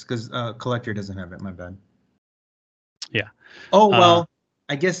 objects because collector doesn't have it. My bad. Yeah. Oh well,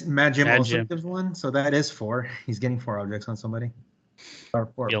 I guess Mad Jim Mad also Jim. gives 1, so that is 4. He's getting 4 objects on somebody, or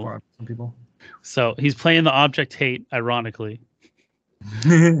 4 on some people. So he's playing the object hate, ironically.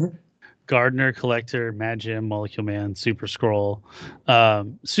 Gardener, Collector, Mad Jim, Molecule Man, Super Scroll.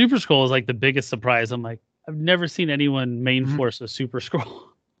 Super Scroll is like the biggest surprise. I'm like, I've never seen anyone main force a Super Scroll.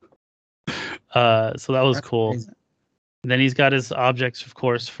 So that was cool. Crazy. And then he's got his objects, of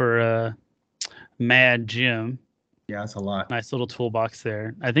course, for Mad Jim. Yeah, that's a lot. Nice little toolbox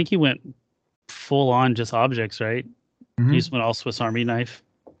there. I think he went full on just objects, right? He just went all Swiss Army knife.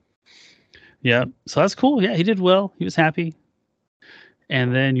 Yeah, so that's cool. Yeah, he did well. He was happy.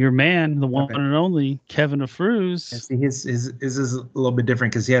 And then your man, the one and only Kevin Afruz. See, his is a little bit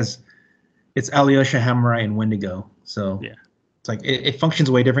different because it's Alyosha, Hamurai, and Wendigo. So it's like it functions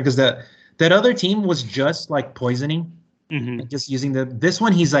way different because that other team was just like poisoning, and just using this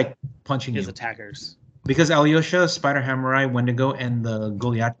one. He's like punching his you. Attackers. Because Alyosha, Spider Hamurai, Wendigo, and the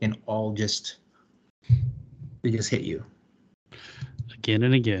Goliath all just hit you again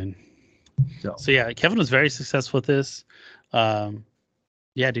and again. So yeah, Kevin was very successful with this.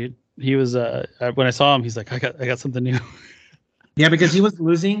 Yeah, dude. He was when I saw him, he's like, I got something new. Yeah, because he was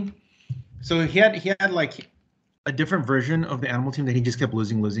losing. So he had like a different version of the animal team that he just kept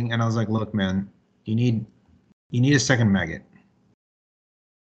losing, and I was like, look, man, you need a second maggot.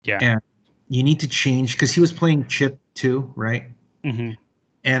 Yeah. And you need to change because he was playing Chip too, right? Mm-hmm.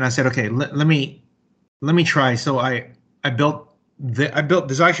 And I said, okay, let me try. So I built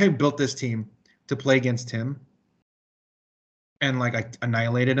this team to play against him. And like I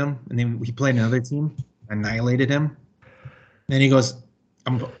annihilated him, and then he played another team, annihilated him. Then he goes,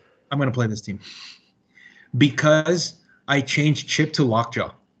 "I'm gonna play this team because I changed Chip to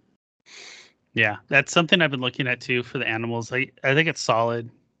Lockjaw." Yeah, that's something I've been looking at too for the animals. I think it's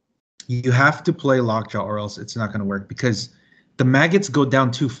solid. You have to play Lockjaw, or else it's not gonna work because the maggots go down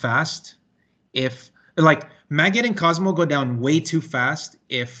too fast. If like Maggot and Cosmo go down way too fast,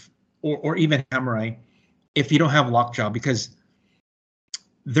 or even Hamurai, if you don't have Lockjaw because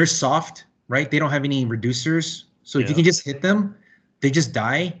they're soft, right? They don't have any reducers. So if you can just hit them, they just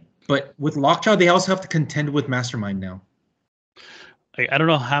die. But with Lockjaw, they also have to contend with Mastermind now. Like, I don't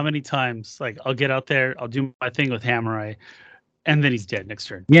know how many times, like, I'll get out there, I'll do my thing with Hamurai, and then he's dead next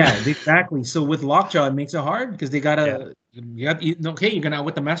turn. Yeah, exactly. So with Lockjaw, it makes it hard because they gotta. Okay, you're gonna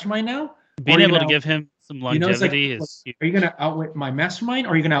outwit the Mastermind now. Being Or able to gonna- give him some You know, it's like, longevity is are you gonna outwit my Mastermind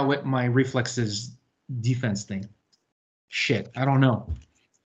or are you gonna outwit my Reflexes defense thing? Shit, I don't know.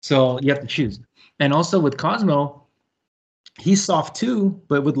 So you have to choose. And also with Cosmo, he's soft too,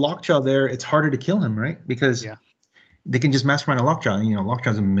 but with Lockjaw there, it's harder to kill him, right? Because they can just Mastermind a Lockjaw. You know,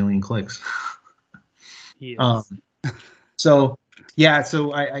 Lockjaw's a million clicks. he is. So yeah,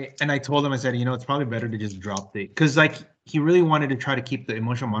 so I told him, I said, you know, it's probably better to just drop the, because like he really wanted to try to keep the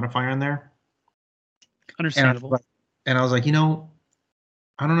emotional modifier on there. Understandable. And I was like, you know,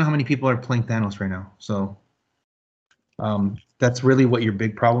 I don't know how many people are playing Thanos right now. So that's really what your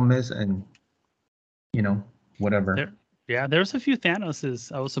big problem is, and you know, whatever. There's a few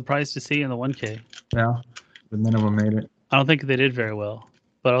Thanoses I was surprised to see in the 1K. Yeah, but none of them made it. I don't think they did very well,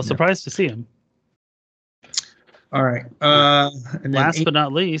 but I was surprised to see him. All right. And then last but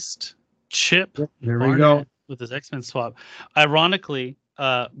not least, Chip. There we go. With his X-Men swap. Ironically,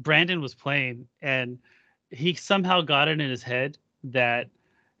 Brandon was playing, and he somehow got it in his head that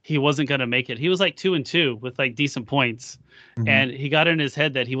he wasn't going to make it. He was like 2-2 with like decent points, and he got it in his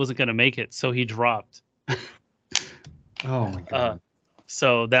head that he wasn't going to make it, so he dropped. Oh my god!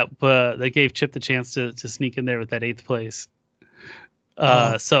 So that gave Chip the chance to sneak in there with that 8th place.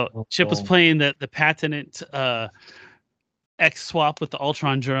 So Chip was playing the patented X swap with the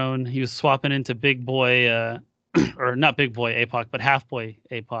Ultron drone. He was swapping into Big Boy, or not Big Boy APOC, but Half Boy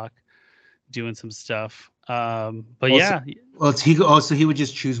APOC, doing some stuff. But also, yeah. Well, he would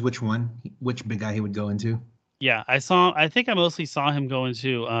just choose which big guy he would go into. Yeah, I think I mostly saw him go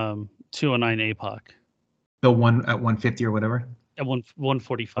into 209 APOC. The one at 150 or whatever. At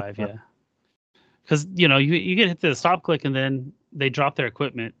 145, yeah. Because you know you get hit to the stop click and then they drop their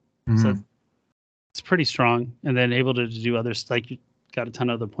equipment, so it's pretty strong. And then able to do others, like you got a ton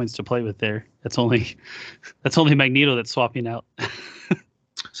of other points to play with there. That's only Magneto that's swapping out.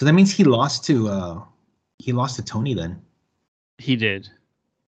 So that means he lost to Tony then. He did.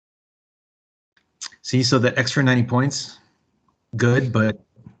 See, so the extra 90 points, good, but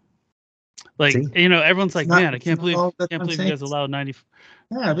like you know, everyone's like, man, I can't believe you guys allowed 90.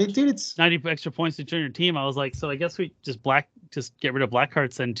 Yeah, but dude, it's 90 extra points to join your team. I was like, so I guess we just get rid of black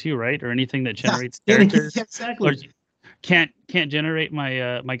cards then too, right? Or anything that generates characters. Yeah, exactly. Or can't generate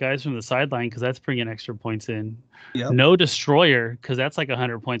my guys from the sideline because that's bringing extra points in. Yep. No destroyer because that's like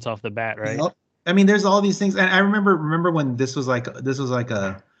 100 points off the bat, right? Yep. I mean, there's all these things, and I remember when this was like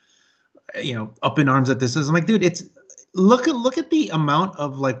a, you know, up in arms at this. I'm like, dude, it's look at the amount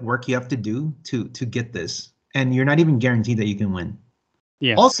of like work you have to do to get this, and you're not even guaranteed that you can win.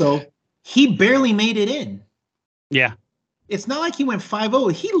 Yeah. Also, he barely made it in. Yeah. It's not like he went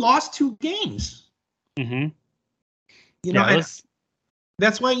 5-0. He lost 2 games. Mm-hmm. You know,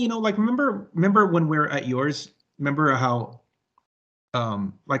 that's why, you know, like remember when we were at yours. Remember how,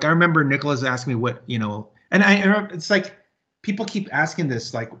 like I remember Nicholas asking me what, you know, and I remember it's like people keep asking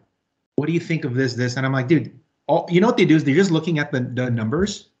this, like, what do you think of this, and I'm like, dude, you know what they do is they're just looking at the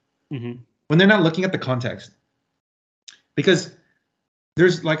numbers when they're not looking at the context, because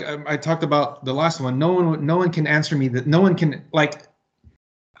there's like I talked about the last one. No one can answer me that. No one can, like.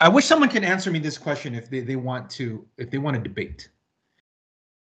 I wish someone can answer me this question if they want to debate.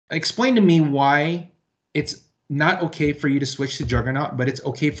 Explain to me why it's not okay for you to switch to Juggernaut, but it's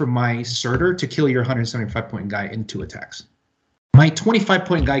okay for my Surtur to kill your 175-point guy in 2 attacks. My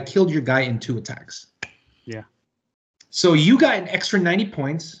 25-point guy killed your guy in 2 attacks. Yeah. So you got an extra 90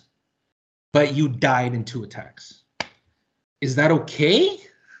 points, but you died in 2 attacks. Is that okay?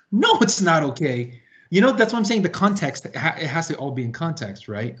 No, it's not okay. You know, that's what I'm saying. The context, it has to all be in context,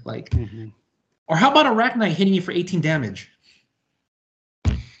 right? Like, or how about Arachnite hitting you for 18 damage?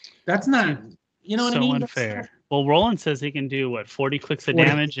 That's not, you know what I mean? So unfair. Well, Roland says he can do 40 clicks of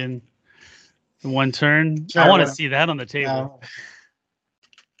damage in 1 turn. Sure, I want to see that on the table.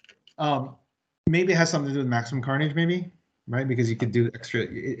 Maybe it has something to do with maximum carnage, maybe, right? Because you could do extra.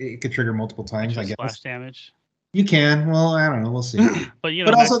 It could trigger multiple times. I guess splash damage. You can. Well, I don't know. We'll see. But you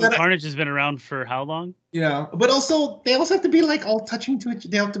know, also Carnage has been around for how long? Yeah, but also they also have to be like all touching to each.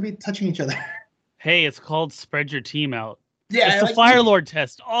 They have to be touching each other. Hey, it's called spread your team out. Yeah, it's the Fire Lord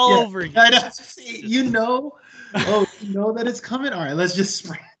test all over again. I know. You know. Oh, you know that it's coming. All right, let's just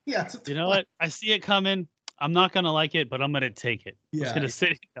spread. Yeah. You know what? I see it coming. I'm not gonna like it, but I'm gonna take it. Yeah. I'm just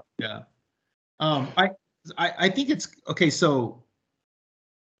gonna sit. Yeah. I think it's okay. So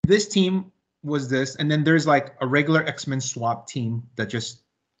this team was this, and then there's like a regular X-Men swap team that just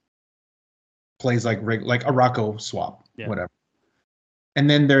plays like a Rocco swap, Yeah. whatever. And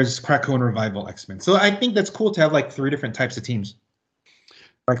then there's Krakoa Revival X-Men. So I think that's cool to have like 3 different types of teams.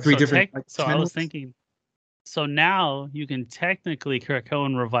 Like 3 different. So I was thinking. So now you can technically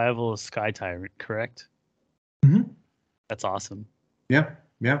Krakoan Revival a Sky Tyrant, correct? Mm-hmm. That's awesome. Yeah,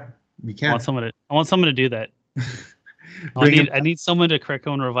 you I can. want someone to do that. I need someone to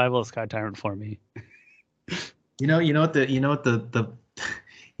Krakoan Revival a Sky Tyrant for me. You know what the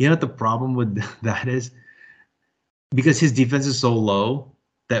problem with that is? Because his defense is so low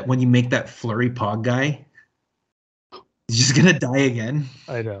that when you make that flurry pog guy, he's just gonna die again.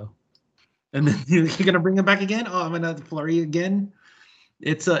 I know. And then you're gonna bring him back again. Oh, I'm gonna flurry again.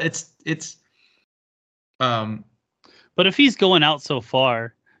 But if he's going out so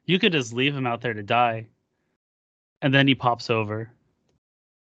far, you could just leave him out there to die, and then he pops over.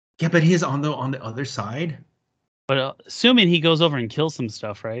 Yeah, but he's on the other side. But assuming he goes over and kills some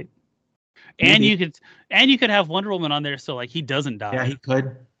stuff, right? And you could have Wonder Woman on there, so like he doesn't die. Yeah, he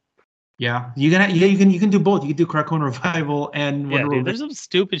could. Yeah, you can do both. You can do Krakoan Revival and Wonder Woman. There's some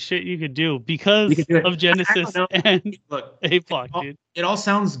stupid shit you could do because of Genesis and A-Block, dude. It all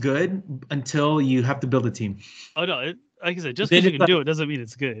sounds good until you have to build a team. Oh no, like I said, just because you can do it doesn't mean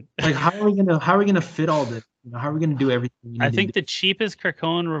it's good. Like how are we gonna fit all this? How are we gonna do everything? I think the cheapest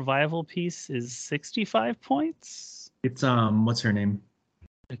Krakoan Revival piece is 65 points. It's what's her name?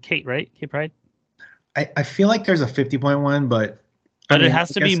 Kate, right? Kate Pride. I feel like there's a 50-point one, but it has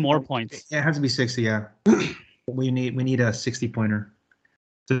to be more points. It has to be 60, yeah. we need a 60-pointer.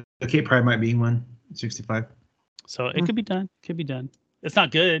 So Kate Pride might be one, 65. So it could be done. Could be done. It's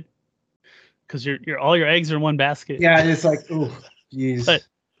not good because all your eggs are in one basket. Yeah, it's like, oh, jeez. But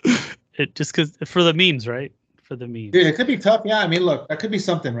it just because for the memes, right? For the memes. Dude, it could be tough. Yeah, I mean, look, that could be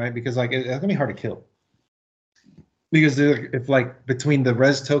something, right? Because like it's gonna be hard to kill. Because if like between the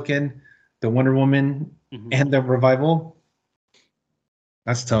res token, the Wonder Woman, and the Revival,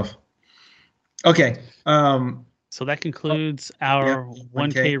 that's tough. Okay. So that concludes our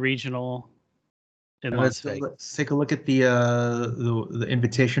 1K regional in Las Vegas. Let's take a look at the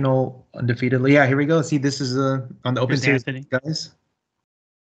invitational undefeatedly. Yeah, here we go. See, this is on the Open Series, guys.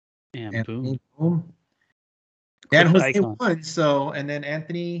 And boom. And Jose won. So, and then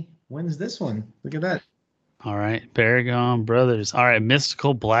Anthony wins this one. Look at that. All right, Baragon Brothers. All right,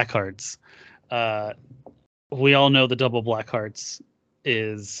 Mystical Blackhearts. We all know the double Blackhearts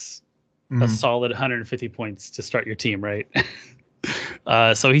is a solid 150 points to start your team, right?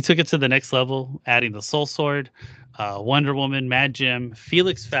 So he took it to the next level, adding the Soul Sword, Wonder Woman, Mad Jim,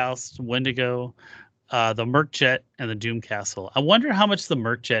 Felix Faust, Wendigo, the Merc Jet, and the Doom Castle. I wonder how much the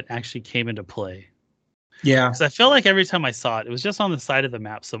Merc Jet actually came into play. Yeah, because I feel like every time I saw it, it was just on the side of the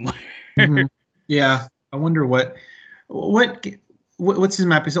map somewhere. Yeah, I wonder what's his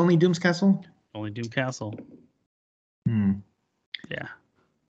map? Is it only Doom's Castle? Only Doom Castle. Yeah.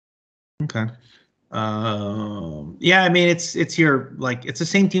 Okay. Yeah, I mean it's your like it's the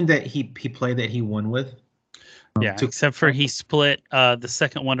same team that he played that he won with. Yeah, except for he split the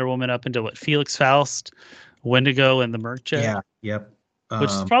second Wonder Woman up into Felix Faust, Wendigo, and the Merc Jet. Yeah. Yep. Which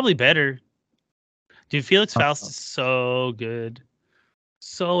is probably better. Dude, Felix Faust is so good.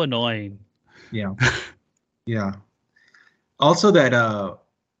 So annoying. Yeah. Yeah. Also that I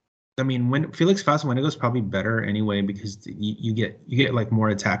mean when Felix Faust and Wendigo is probably better anyway because you get like more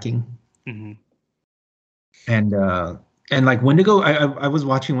attacking. And like Wendigo, I was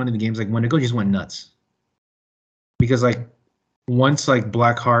watching one of the games, like Wendigo just went nuts. Because like once like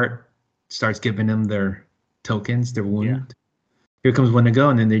Blackheart starts giving them their tokens, their wound, here comes Wendigo,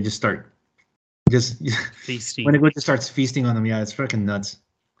 and then they just start feasting. Wendigo just starts feasting on them. Yeah, it's freaking nuts.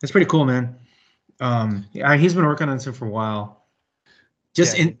 It's pretty cool, man. Yeah, he's been working on this for a while.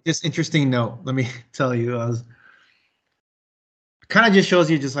 Just interesting note. Let me tell you, kind of just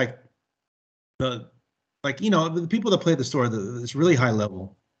shows you just like the people that play the store. It's really high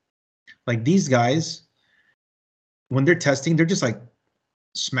level. Like these guys, when they're testing, they're just like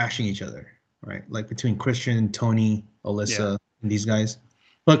smashing each other, right? Like between Christian, Tony, Alyssa, and these guys.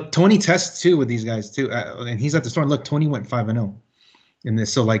 Look, Tony tests too with these guys too, and he's at the store. And look, Tony went 5-0 in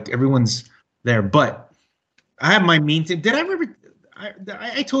this, so like everyone's there. But I have my mean team. Did I ever?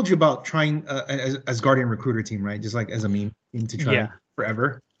 I told you about trying as Guardian recruiter team, right? Just like as a meme team to try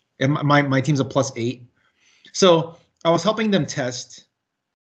forever. And my team's a +8, so I was helping them test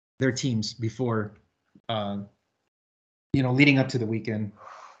their teams before, leading up to the weekend.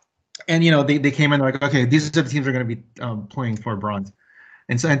 And they came in like, okay, these are the teams we're going to be playing for bronze.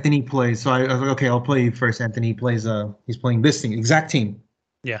 And so Anthony plays. So I was like, okay, I'll play you first. Anthony plays. He's playing this thing, exact team.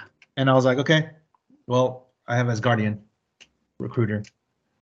 Yeah. And I was like, okay, well, I have as Guardian recruiter.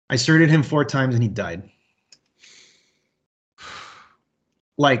 I sorted him 4 times and he died.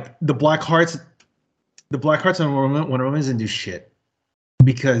 Like the Black Hearts on Wonder Woman doesn't do shit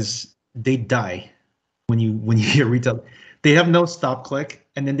because they die when you get retail. They have no stop click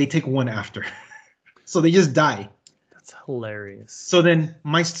and then they take 1 after, so they just die. That's hilarious. So then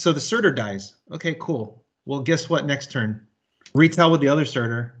the Surtur dies. Okay, cool. Well, guess what? Next turn, retail with the other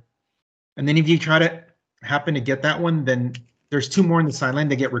Surtur, and then if you try to happen to get that one, then there's 2 more in the sideline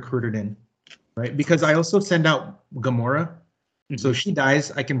that get recruited in, right? Because I also send out Gamora. So if she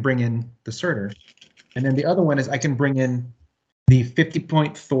dies, I can bring in the Surtur. And then the other one is I can bring in the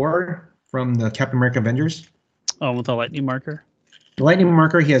 50-point Thor from the Captain America Avengers. Oh, with the lightning marker? The lightning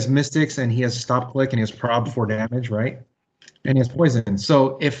marker, he has Mystics and he has Stop Click and he has Prob for damage, right? And he has Poison.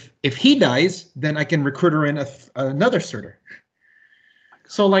 So if he dies, then I can recruit her in another Surtur.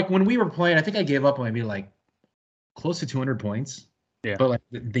 So like when we were playing, I think I gave up maybe like close to 200 points. Yeah. But like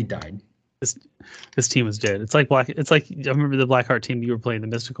they died. This team is dead. It's like I remember the Blackheart team you were playing, the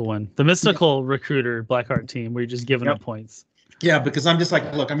mystical one. The mystical recruiter Blackheart team where you're just giving up points. Yeah, because I'm just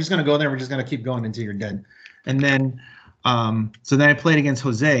like, look, I'm just gonna go there, we're just gonna keep going until you're dead. And then so then I played against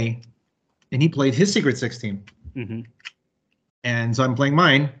Jose and he played his Secret Six team. Mm-hmm. And so I'm playing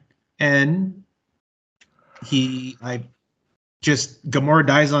mine, and Gamora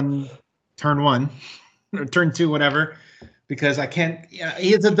dies on turn 1 or turn 2, whatever. Because I can't. Yeah,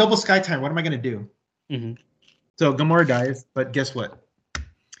 it's a double Sky Time. What am I gonna do? Mm-hmm. So Gamora dies, but guess what?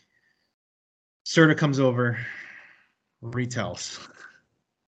 Surtur comes over, retells.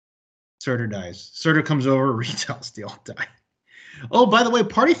 Surtur dies. Surtur comes over, retells. They all die. Oh, by the way,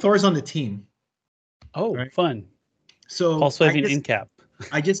 Party Thor's on the team. Oh, right? Fun. So Pulse Waving in cap.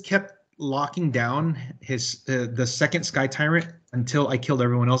 I just kept locking down his the second Sky Tyrant until I killed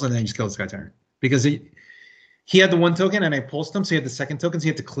everyone else, and then I just killed the Sky Tyrant because he had the 1 token and I pulsed him, so he had the 2nd token, so he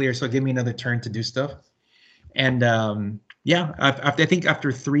had to clear, so it gave me another turn to do stuff. And yeah, I think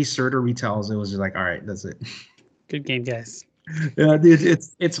after 3 Surtur retells, it was just like, all right, that's it. Good game, guys. Yeah, dude,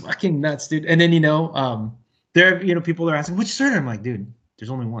 it's fucking nuts, dude. And then there people are asking which Surtur. I'm like, dude, there's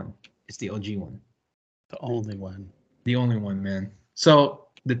only one. It's the OG one. The only one. The only one, man. So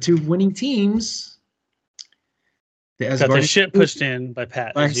the 2 winning teams. Got the shit pushed in by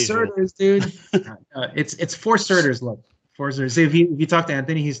Pat. By Surturs, dude. It's 4 Surturs. Look, 4 Surturs. See, if you talk to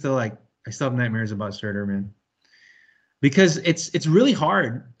Anthony, he's still like, I still have nightmares about Surtur, man. Because it's really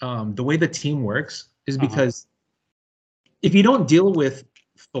hard. The way the team works is because if you don't deal with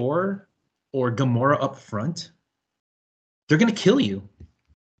Thor or Gamora up front, they're gonna kill you.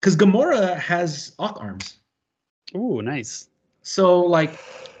 Because Gamora has Arc Arms. Ooh, nice. So like,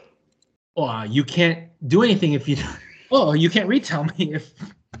 you can't do anything if you. Oh, you can't retell me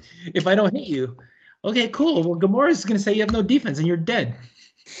if I don't hit you. Okay, cool. Well, Gamora's gonna say you have no defense and you're dead.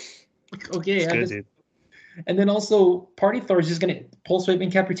 Okay, dude. And then also Party Thor is just gonna pulse wave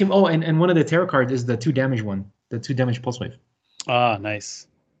and cap your team. Oh, and one of the tarot cards is the 2 damage one, the 2 damage pulse wave. Ah, nice.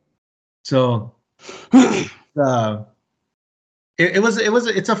 So, it's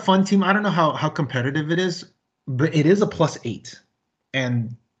a fun team. I don't know how competitive it is, but it is a +8,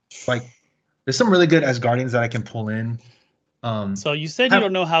 and like. There's some really good Asgardians that I can pull in. So you said you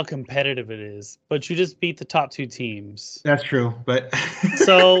don't know how competitive it is, but you just beat the top 2 teams. That's true, but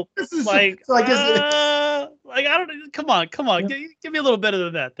so I don't. Come on. Give me a little better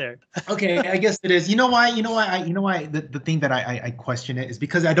than that there. Okay, I guess it is. You know why? The thing that I question it is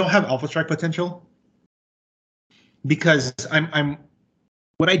because I don't have Alpha Strike potential. Because I'm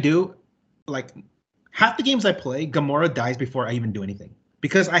what I do, like half the games I play, Gamora dies before I even do anything.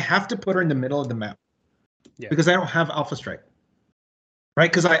 Because I have to put her in the middle of the map. Yeah. Because I don't have Alpha Strike.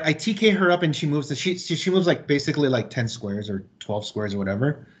 Right? Because I TK her up and she moves. She moves like basically like 10 squares or 12 squares or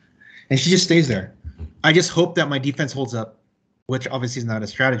whatever. And she just stays there. I just hope that my defense holds up, which obviously is not a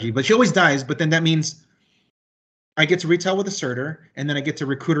strategy. But she always dies. But then that means I get to retail with a Surtur, and then I get to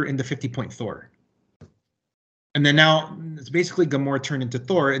recruit her into 50-point Thor. And then now it's basically Gamora turned into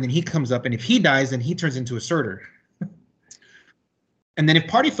Thor, and then he comes up, and if he dies, then he turns into a Surtur. And then if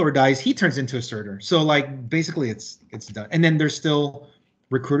Party Thor dies, he turns into a Surtur. So like basically it's done. And then there's still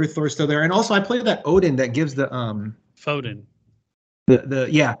Recruiter Thor still there. And also I play that Odin that gives the Foden.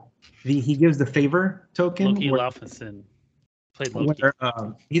 He gives the favor token. Loki Laufenson. Played Loki.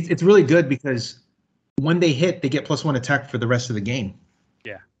 It's really good because when they hit, they get +1 attack for the rest of the game.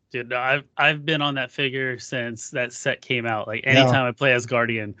 Yeah. Dude, no, I've been on that figure since that set came out. Like anytime I play as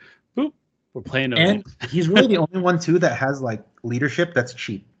Guardian, boop, we're playing Odin. And he's really the only one too that has like leadership that's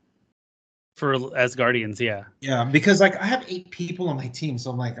cheap. for Asgardians. Yeah. Yeah, because like I have 8 people on my team, so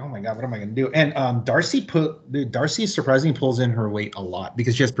I'm like, oh my god, what am I gonna do? And Darcy surprisingly pulls in her weight a lot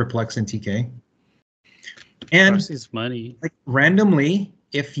because she has Perplex and TK. And Darcy's money. like randomly,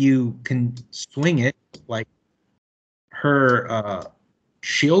 if you can swing it, like her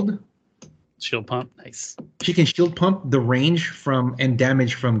shield Pump. Nice. she can shield pump the range from and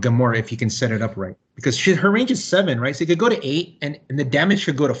damage from Gamora if you can set it up right. Because her range is 7, right? So it could go to 8, and the damage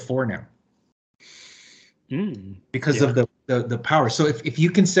should go to 4 now. Because of the power. So if you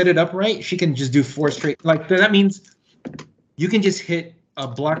can set it up right, she can just do 4 straight. Like that means you can just hit a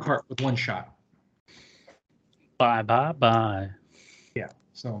Blackheart with 1 shot. Bye. Yeah.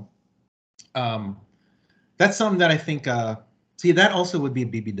 So that's something that I think see, that also would be a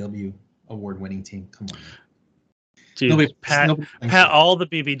BBW award-winning team. Come on. Dude, Pat, all the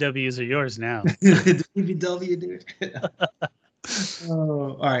BBWs are yours now. The BBW, dude.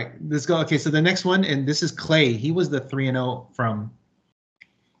 Oh, all right, let's go. Okay, so the next one, and this is Clay. He was the 3-0 from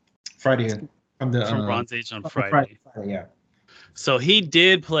Friday, from Bronze Age on Friday. Yeah. So he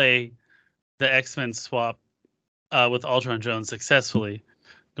did play the X-Men swap with Ultron Jones successfully,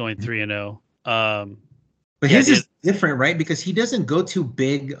 going 3-0. But his is different, right? Because he doesn't go to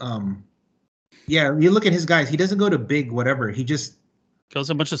big. Yeah, you look at his guys. He doesn't go to big whatever. He just goes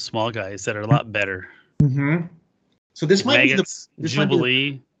to a bunch of small guys that are a lot better. Mm-hmm. So this might be the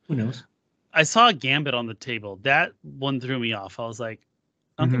Jubilee. Who knows? I saw a Gambit on the table. That one threw me off. I was like,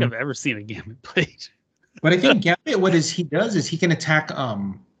 I don't think I've ever seen a Gambit played. But I think Gambit, he does is he can attack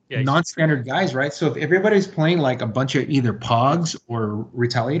non-standard guys, right? So if everybody's playing like a bunch of either Pogs or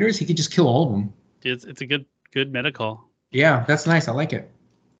Retaliators, he could just kill all of them. It's a good meta call. Yeah, that's nice. I like it.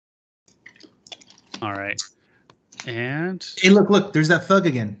 All right. And hey, look, there's that thug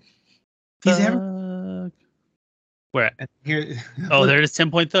again. He's where? Here. Oh, there it is.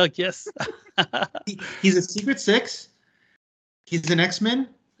 10-point thug. Yes. He's a Secret 6. He's an X-Men,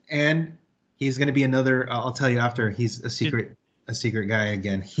 and he's going to be another. I'll tell you after. He's a secret guy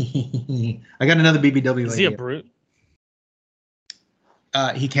again. I got another BBW. Is he a brute?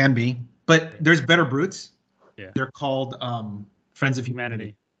 He can be, but there's better brutes. Yeah. They're called Friends of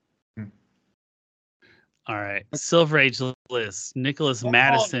Humanity. All right. Silver Age list. Nicholas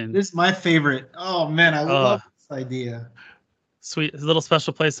Madison. This is my favorite. Oh man, I love this idea. Sweet. Little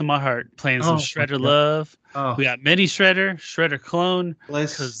special place in my heart. Playing some Shredder love. Oh. We got Mini Shredder, Shredder clone,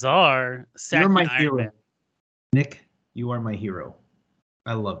 Kazar, You're my hero. Man. Nick, you are my hero.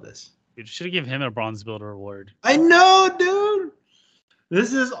 I love this. Dude, should have given him a Bronze Builder award. I know, dude.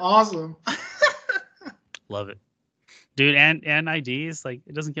 This is awesome. Love it. Dude, and IDs, like,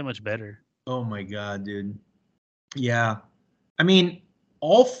 it doesn't get much better. Oh my god, dude. Yeah. I mean,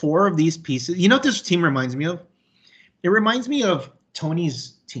 all 4 of these pieces. You know what this team reminds me of? It reminds me of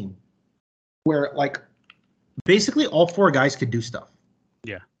Tony's team. Where like basically all 4 guys could do stuff.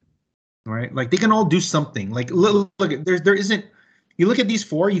 Yeah. Right? Like they can all do something. Like look, there isn't, you look at these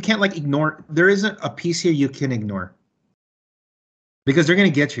 4, you can't like ignore, there isn't a piece here you can ignore. Because they're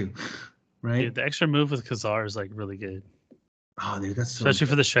gonna get you. Right? Dude, the extra move with Kazar is like really good. Oh, dude, that's so especially good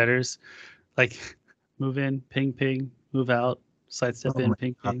for the Shredders. Like, move in, ping, move out, sidestep in,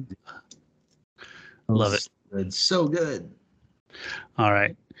 ping. Love it. Good. So good. All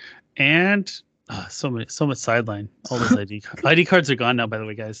right. And so much sideline. All those ID cards are gone now, by the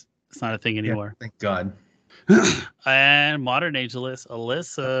way, guys. It's not a thing anymore. Yeah, thank God. And Modern Age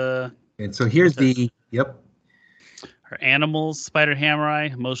Alyssa. And so here's her animals, Spider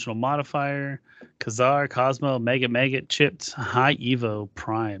Hamrai, Emotional Modifier, Kazar, Cosmo, Mega, Chipped, High Evo,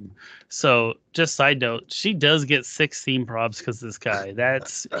 Prime. So, just side note, she does get 6 theme props because of this guy.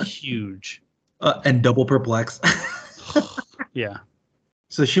 That's huge. And double perplex. Yeah.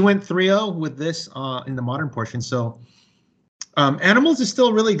 So she went 3-0 with this in the modern portion. So animals is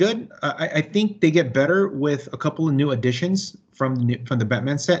still really good. I think they get better with a couple of new additions from the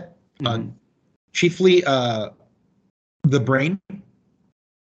Batman set. Chiefly the brain.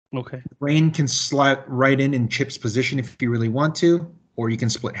 Okay. The brain can slide right in Chip's position if you really want to, or you can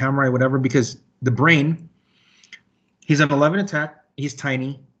split Hamrai, whatever, because the brain, he's an 11 attack, he's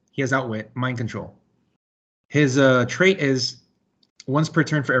tiny, he has outwit, mind control. His trait is once per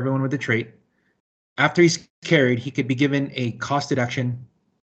turn for everyone with the trait. After he's carried, he could be given a costed action.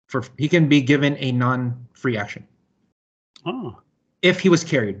 He can be given a non-free action. Oh. If he was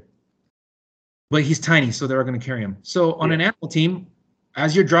carried. But he's tiny, so they're going to carry him. So on an animal team,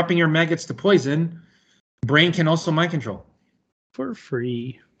 as you're dropping your maggots to poison, brain can also mind control. For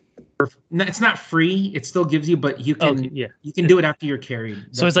free. It's not free. It still gives you, but you can you can do it after you're carried.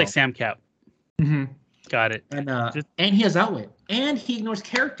 So it's like Sam Cap. Mm-hmm. Got it. And he has outwit. And he ignores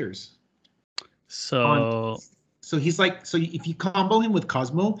characters. So So he's like, so if you combo him with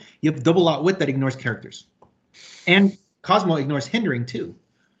Cosmo, you have double outwit that ignores characters, and Cosmo ignores hindering too.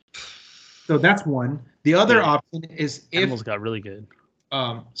 So that's one. The other Yeah. option is if animals got really good.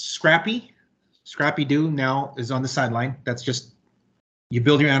 Scrappy Doo now is on the sideline. That's just you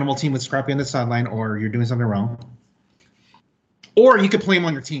build your animal team with Scrappy on the sideline, or you're doing something wrong. Or you could play him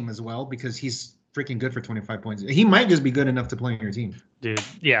on your team as well because he's freaking good for 25 points. He might just be good enough to play on your team. Dude,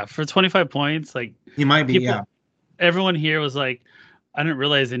 yeah, for 25 points, like He might be, people- yeah. everyone here was like, I didn't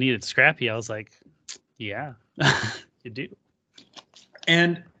realize they needed Scrappy. I was like, yeah, you do.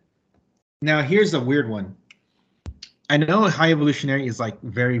 And now here's a weird one. I know High Evolutionary is like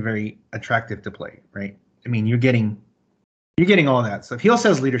very, very attractive to play, right? I mean, you're getting all that stuff. He also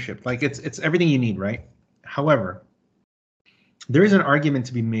has leadership. Like it's everything you need, right? However, there is an argument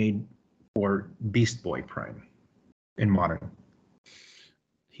to be made for Beast Boy Prime in Modern.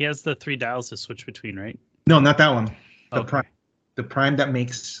 He has the 3 dials to switch between, right? No, not that one. Okay. The Prime that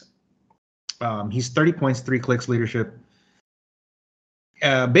makes he's 30 points, 3 clicks, leadership.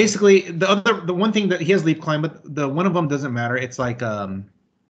 Basically, the one thing that he has leap climb, but the one of them doesn't matter. It's like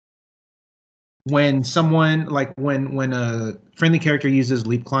when someone when a friendly character uses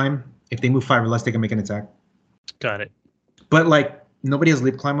leap climb, if they move 5 or less, they can make an attack. Got it. But like nobody has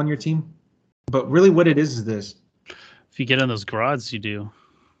leap climb on your team. But really, what it is this. If you get on those Grods, you do.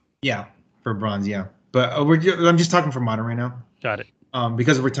 Yeah, for bronze, yeah. But I'm just talking for modern right now. Got it.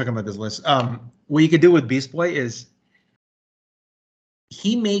 Because we're talking about this list. What you could do with Beast Boy is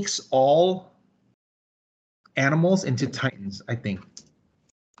he makes all animals into titans. I think.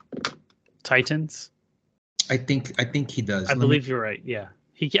 Titans. I think he does. I believe you're right. Yeah.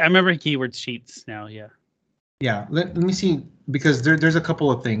 I remember keyword sheets now. Yeah. Yeah. Let me see because there's a couple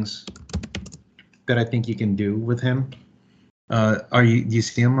of things that I think you can do with him. Do you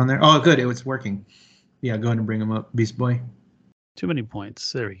see him on there? Oh, good. It was working. Yeah. Go ahead and bring him up, Beast Boy. Too many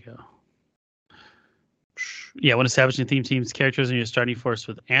points. There we go. Yeah, when establishing theme teams, characters in your starting force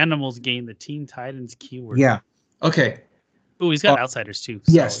with animals gain the Teen Titans keyword. Yeah. Okay. Oh, he's got outsiders too.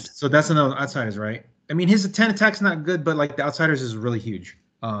 Yes. Solid. So that's another outsiders, right? I mean, his 10 attack's not good, but like the outsiders is really huge.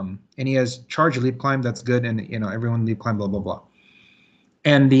 And he has charge, leap climb, that's good, and everyone leap climb, blah blah blah.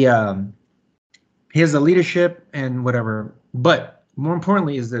 And the he has the leadership and whatever. But more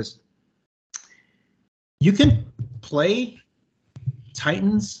importantly, is this: you can play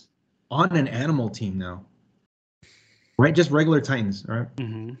Titans on an animal team now, right? Just regular Titans, right?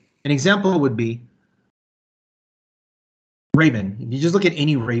 Mm-hmm. An example would be Raven. If you just look at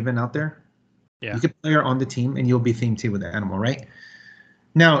any Raven out there, yeah, you could play her on the team, and you'll be themed too with the animal, right?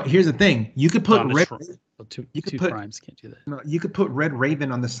 Now, here's the thing: you could put two put primes can't do that. No, you could put Red Raven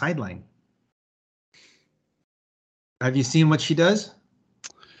on the sideline. Have you seen what she does?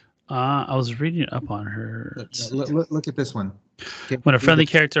 I was reading up on her. Look at this one. Okay. When a friendly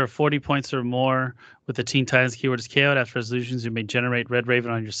character of 40 points or more with the Teen Titans keyword is KO'd after resolutions, you may generate Red Raven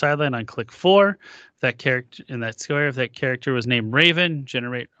on your sideline on click 4. If that character in that square, if that character was named Raven,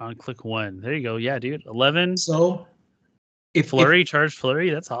 generate on click 1. There you go. Yeah, dude. 11. So if charge flurry,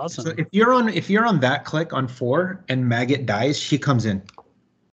 that's awesome. So if you're on that click on 4 and Maggot dies, she comes in.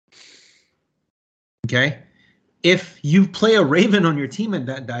 Okay. If you play a Raven on your team and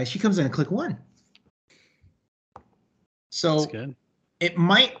that dies, she comes in and click 1. So that's good. It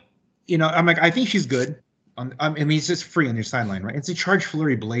might, I'm like, I think she's good. I mean, it's just free on your sideline, right? It's a charge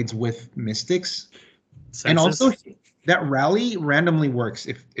flurry blades with mystics. Census. And also that rally randomly works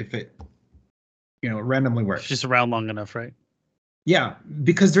if it, randomly works. It's just around long enough, right? Yeah,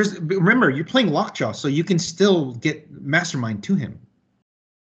 because remember, you're playing Lockjaw, so you can still get Mastermind to him.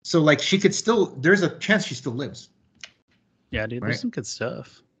 So like there's a chance she still lives. Yeah, dude, right? There's some good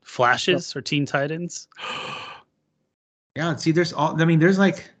stuff. Flashes or Teen Titans. Yeah, see, there's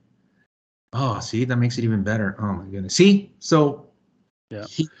like, see, that makes it even better. Oh my goodness. See, so yeah,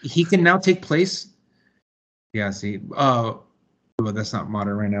 he can now take place. Yeah, see, well, that's not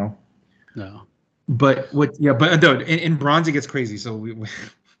modern right now. No. But in bronze it gets crazy. So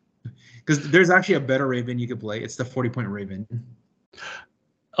because there's actually a better Raven you could play. It's the 40-point Raven.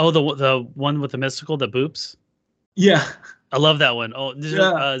 Oh, the one with the mystical that boops. Yeah, I love that one. Oh,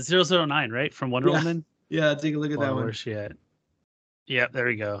 009, right, from Wonder Woman. Yeah, take a look at that one. Where's she at? Yeah, there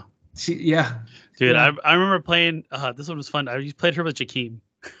we go. Dude, yeah. I remember playing. This one was fun. I played her with Jakeem.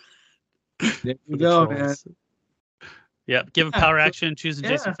 There you go, man. Yep. Give a power action. Choose an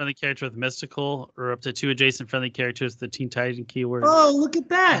adjacent friendly character with mystical, or up to 2 adjacent friendly characters with the Teen Titan keyword. Oh, look at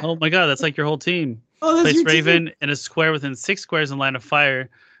that! Oh my God, that's like your whole team. Oh, that's place your Raven team. in a square within 6 squares in line of fire.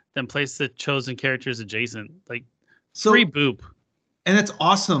 Then place the chosen characters adjacent. Like free boop. And that's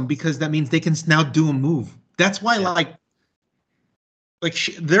awesome because that means they can now do a move. That's why,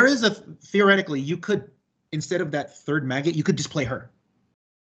 there is theoretically, you could, instead of that third maggot, you could just play her.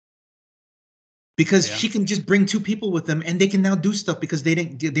 Because she can just bring 2 people with them and they can now do stuff because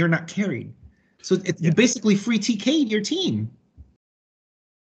they're not carried. So you basically free TK your team.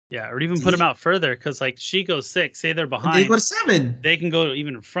 Yeah, or even put them out further because like she goes 6, say they're behind. They go to 7. They can go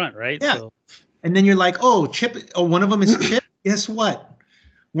even in front, right? Yeah. So, and then you're like, oh, Chip. Oh, one of them is Chip. Guess what?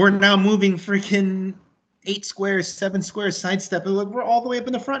 We're now moving freaking 8 squares, 7 squares, sidestep. And look, we're all the way up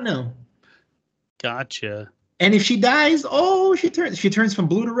in the front now. Gotcha. And if she dies, she turns from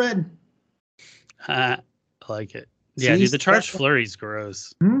blue to red. I like it. Yeah, dude, the charge flurry's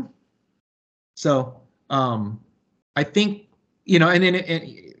gross. Hmm? So, I think,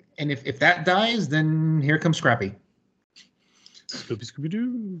 and if that dies, then here comes Scrappy.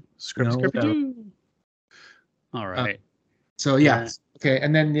 Scooby-Doo. Scrappy-Doo. All right. So, yeah. Okay,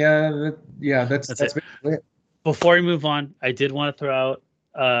 and then, that's basically it. Before we move on, I did want to throw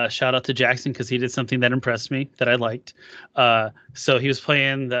out shout out to Jackson because he did something that impressed me that I liked. So he was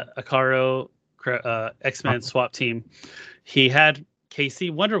playing the Akaro X-Men swap team. He had Casey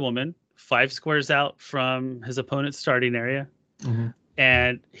Wonder Woman 5 squares out from his opponent's starting area,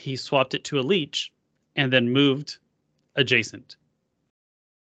 and he swapped it to a leech and then moved adjacent.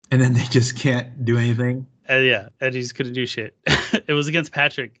 And then they just can't do anything. And he just couldn't do shit. It was against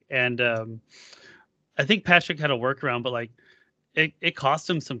Patrick, and I think Patrick had a workaround, but like it cost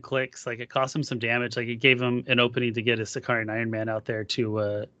him some clicks, like it cost him some damage, like it gave him an opening to get his Sakari and Iron Man out there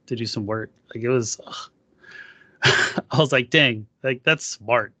to do some work. Like it was, I was like, dang, like that's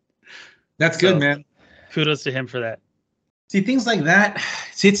smart. That's good, man. Kudos to him for that. See, things like that,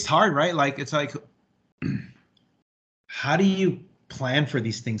 it's hard, right? Like it's like, how do you plan for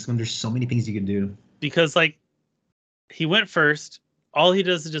these things when there's so many things you can do? Because like he went first, all he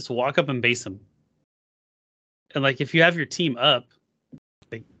does is just walk up and base him. And like if you have your team up,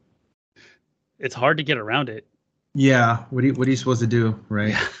 like, it's hard to get around it. Yeah, what are you supposed to do, right?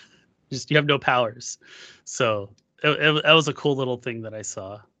 Yeah. Just you have no powers. So it was a cool little thing that I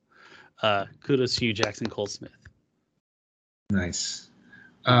saw. Kudos to you, Jackson Cole Smith. Nice.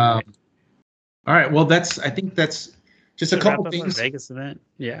 All right. Well, I think that's just a couple things. Vegas event.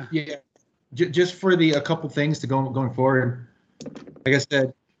 Yeah. Yeah. Just for a couple things to going forward. Like I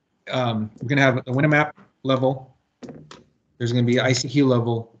said, we're gonna have a Winamap level. There's gonna be an ICQ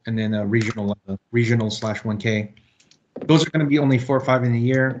level, and then a regional level, regional/1K. Those are gonna be only 4 or 5 in a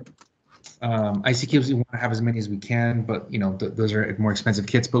year. ICQs, we want to have as many as we can, but those are more expensive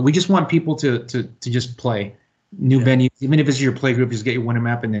kits. But we just want people to just play new venues, even if it's your play group. Just get your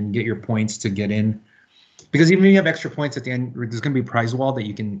Winamap and then get your points to get in. Because even if you have extra points at the end, there's gonna be a prize wall that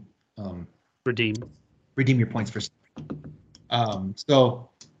you can redeem your points for. So,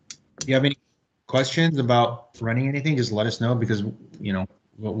 if you have any questions about running anything, just let us know because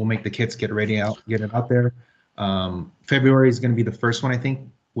we'll make the kits, get it out there. February is going to be the first one, I think,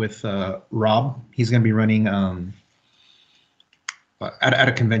 with Rob. He's going to be running at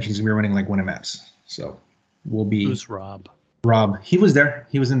a convention. He's going to be running like Winamaps. So we'll be. Who's Rob? Rob. He was there.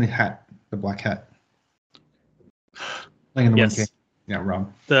 He was in the hat, the black hat. Playing in the 1K. Yeah,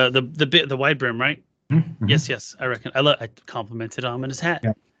 Rob. The wide brim, right? Mm-hmm. Yes. I reckon. I complimented him on his hat.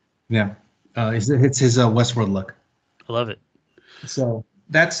 Yeah. It's his Westworld look. I love it. So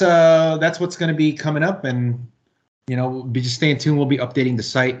that's what's going to be coming up, and be just staying tuned. We'll be updating the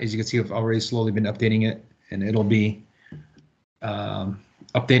site. As you can see, I've already slowly been updating it, and it'll be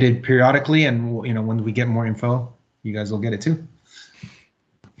updated periodically. And when we get more info, you guys will get it too.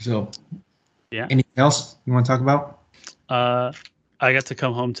 So, yeah. Anything else you want to talk about? I got to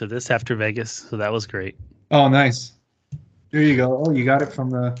come home to this after Vegas, so that was great. Oh, nice. There you go. Oh, you got it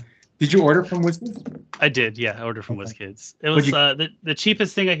from the. Did you order from WizKids? I did, yeah. I ordered from WizKids. It was the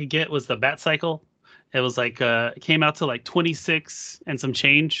cheapest thing I could get was the Bat Cycle. It was like it came out to like 26 and some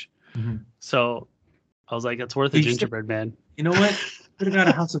change. Mm-hmm. So I was like, it's worth a gingerbread man. You know what? Could have got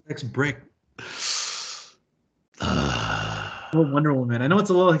a House of X brick. Wonder Woman. I know it's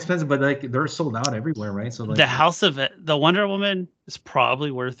a little expensive, but like they're sold out everywhere, right? So like, the Wonder Woman is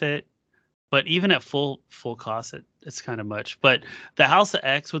probably worth it, but even at full cost, it's kind of much. But the House of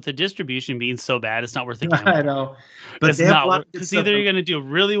X with the distribution being so bad, it's not worth it. I know, but it's not because either you're going to do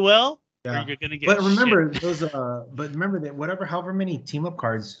really well, or you're going to get. But remember those. But remember that however many team up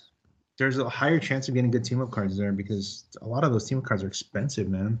cards, there's a higher chance of getting good team up cards there because a lot of those team up cards are expensive,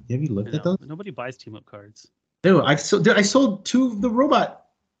 man. Have you looked at those? Nobody buys team up cards. Dude, I sold 2 of the robot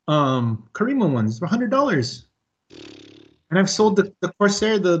Karima ones for $100. And I've sold the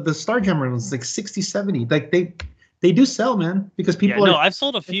Corsair, the Starjammer ones like 60, 70. Like They do sell, man, because Yeah, people no, are. I've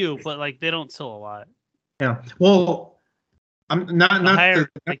sold a few, but like they don't sell a lot. Yeah. Well, I'm not higher-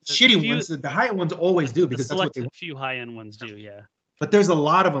 the like the shitty few- ones. The higher ones always do The because that's what they selected want. few high end ones do, yeah. But there's a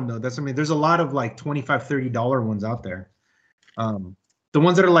lot of them though. There's a lot of like $25, $30 ones out there. The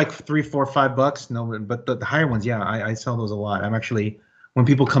ones that are like $3, $4, $5, no, but the higher ones, yeah, I sell those a lot. I'm actually, when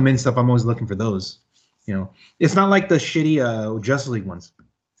people come in stuff, I'm always looking for those. You know, it's not like the shitty Justice League ones.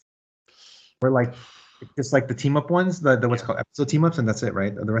 We're like, just like the team up ones, the what's called episode team ups, and that's it,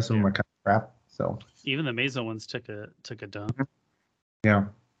 right? The rest of them are kind of crap. So Even the Mazo ones took a dump yeah,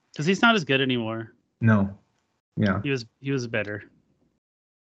 because he's not as good anymore. no, yeah. He was better.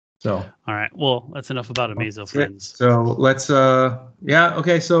 So All right, well, that's enough about a Mazo, friends. so let's yeah,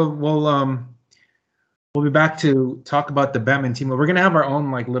 okay. So we'll be back to talk about the Batman team. We're gonna have our own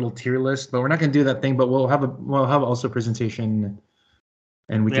like little tier list, but we're not gonna do that thing. But we'll have also a presentation,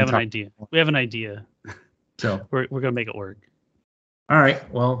 and we can have an talk. idea. We have an idea. So We're gonna make it work. all right,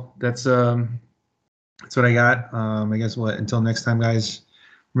 well that's what I got. I guess until next time, guys.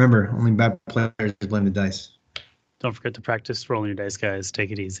 Remember, only bad players blame the dice. Don't forget to practice rolling your dice, guys.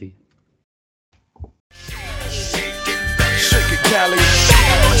 Take it easy. Shake it, Cali.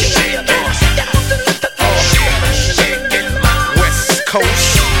 West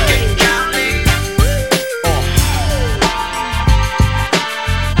Coast.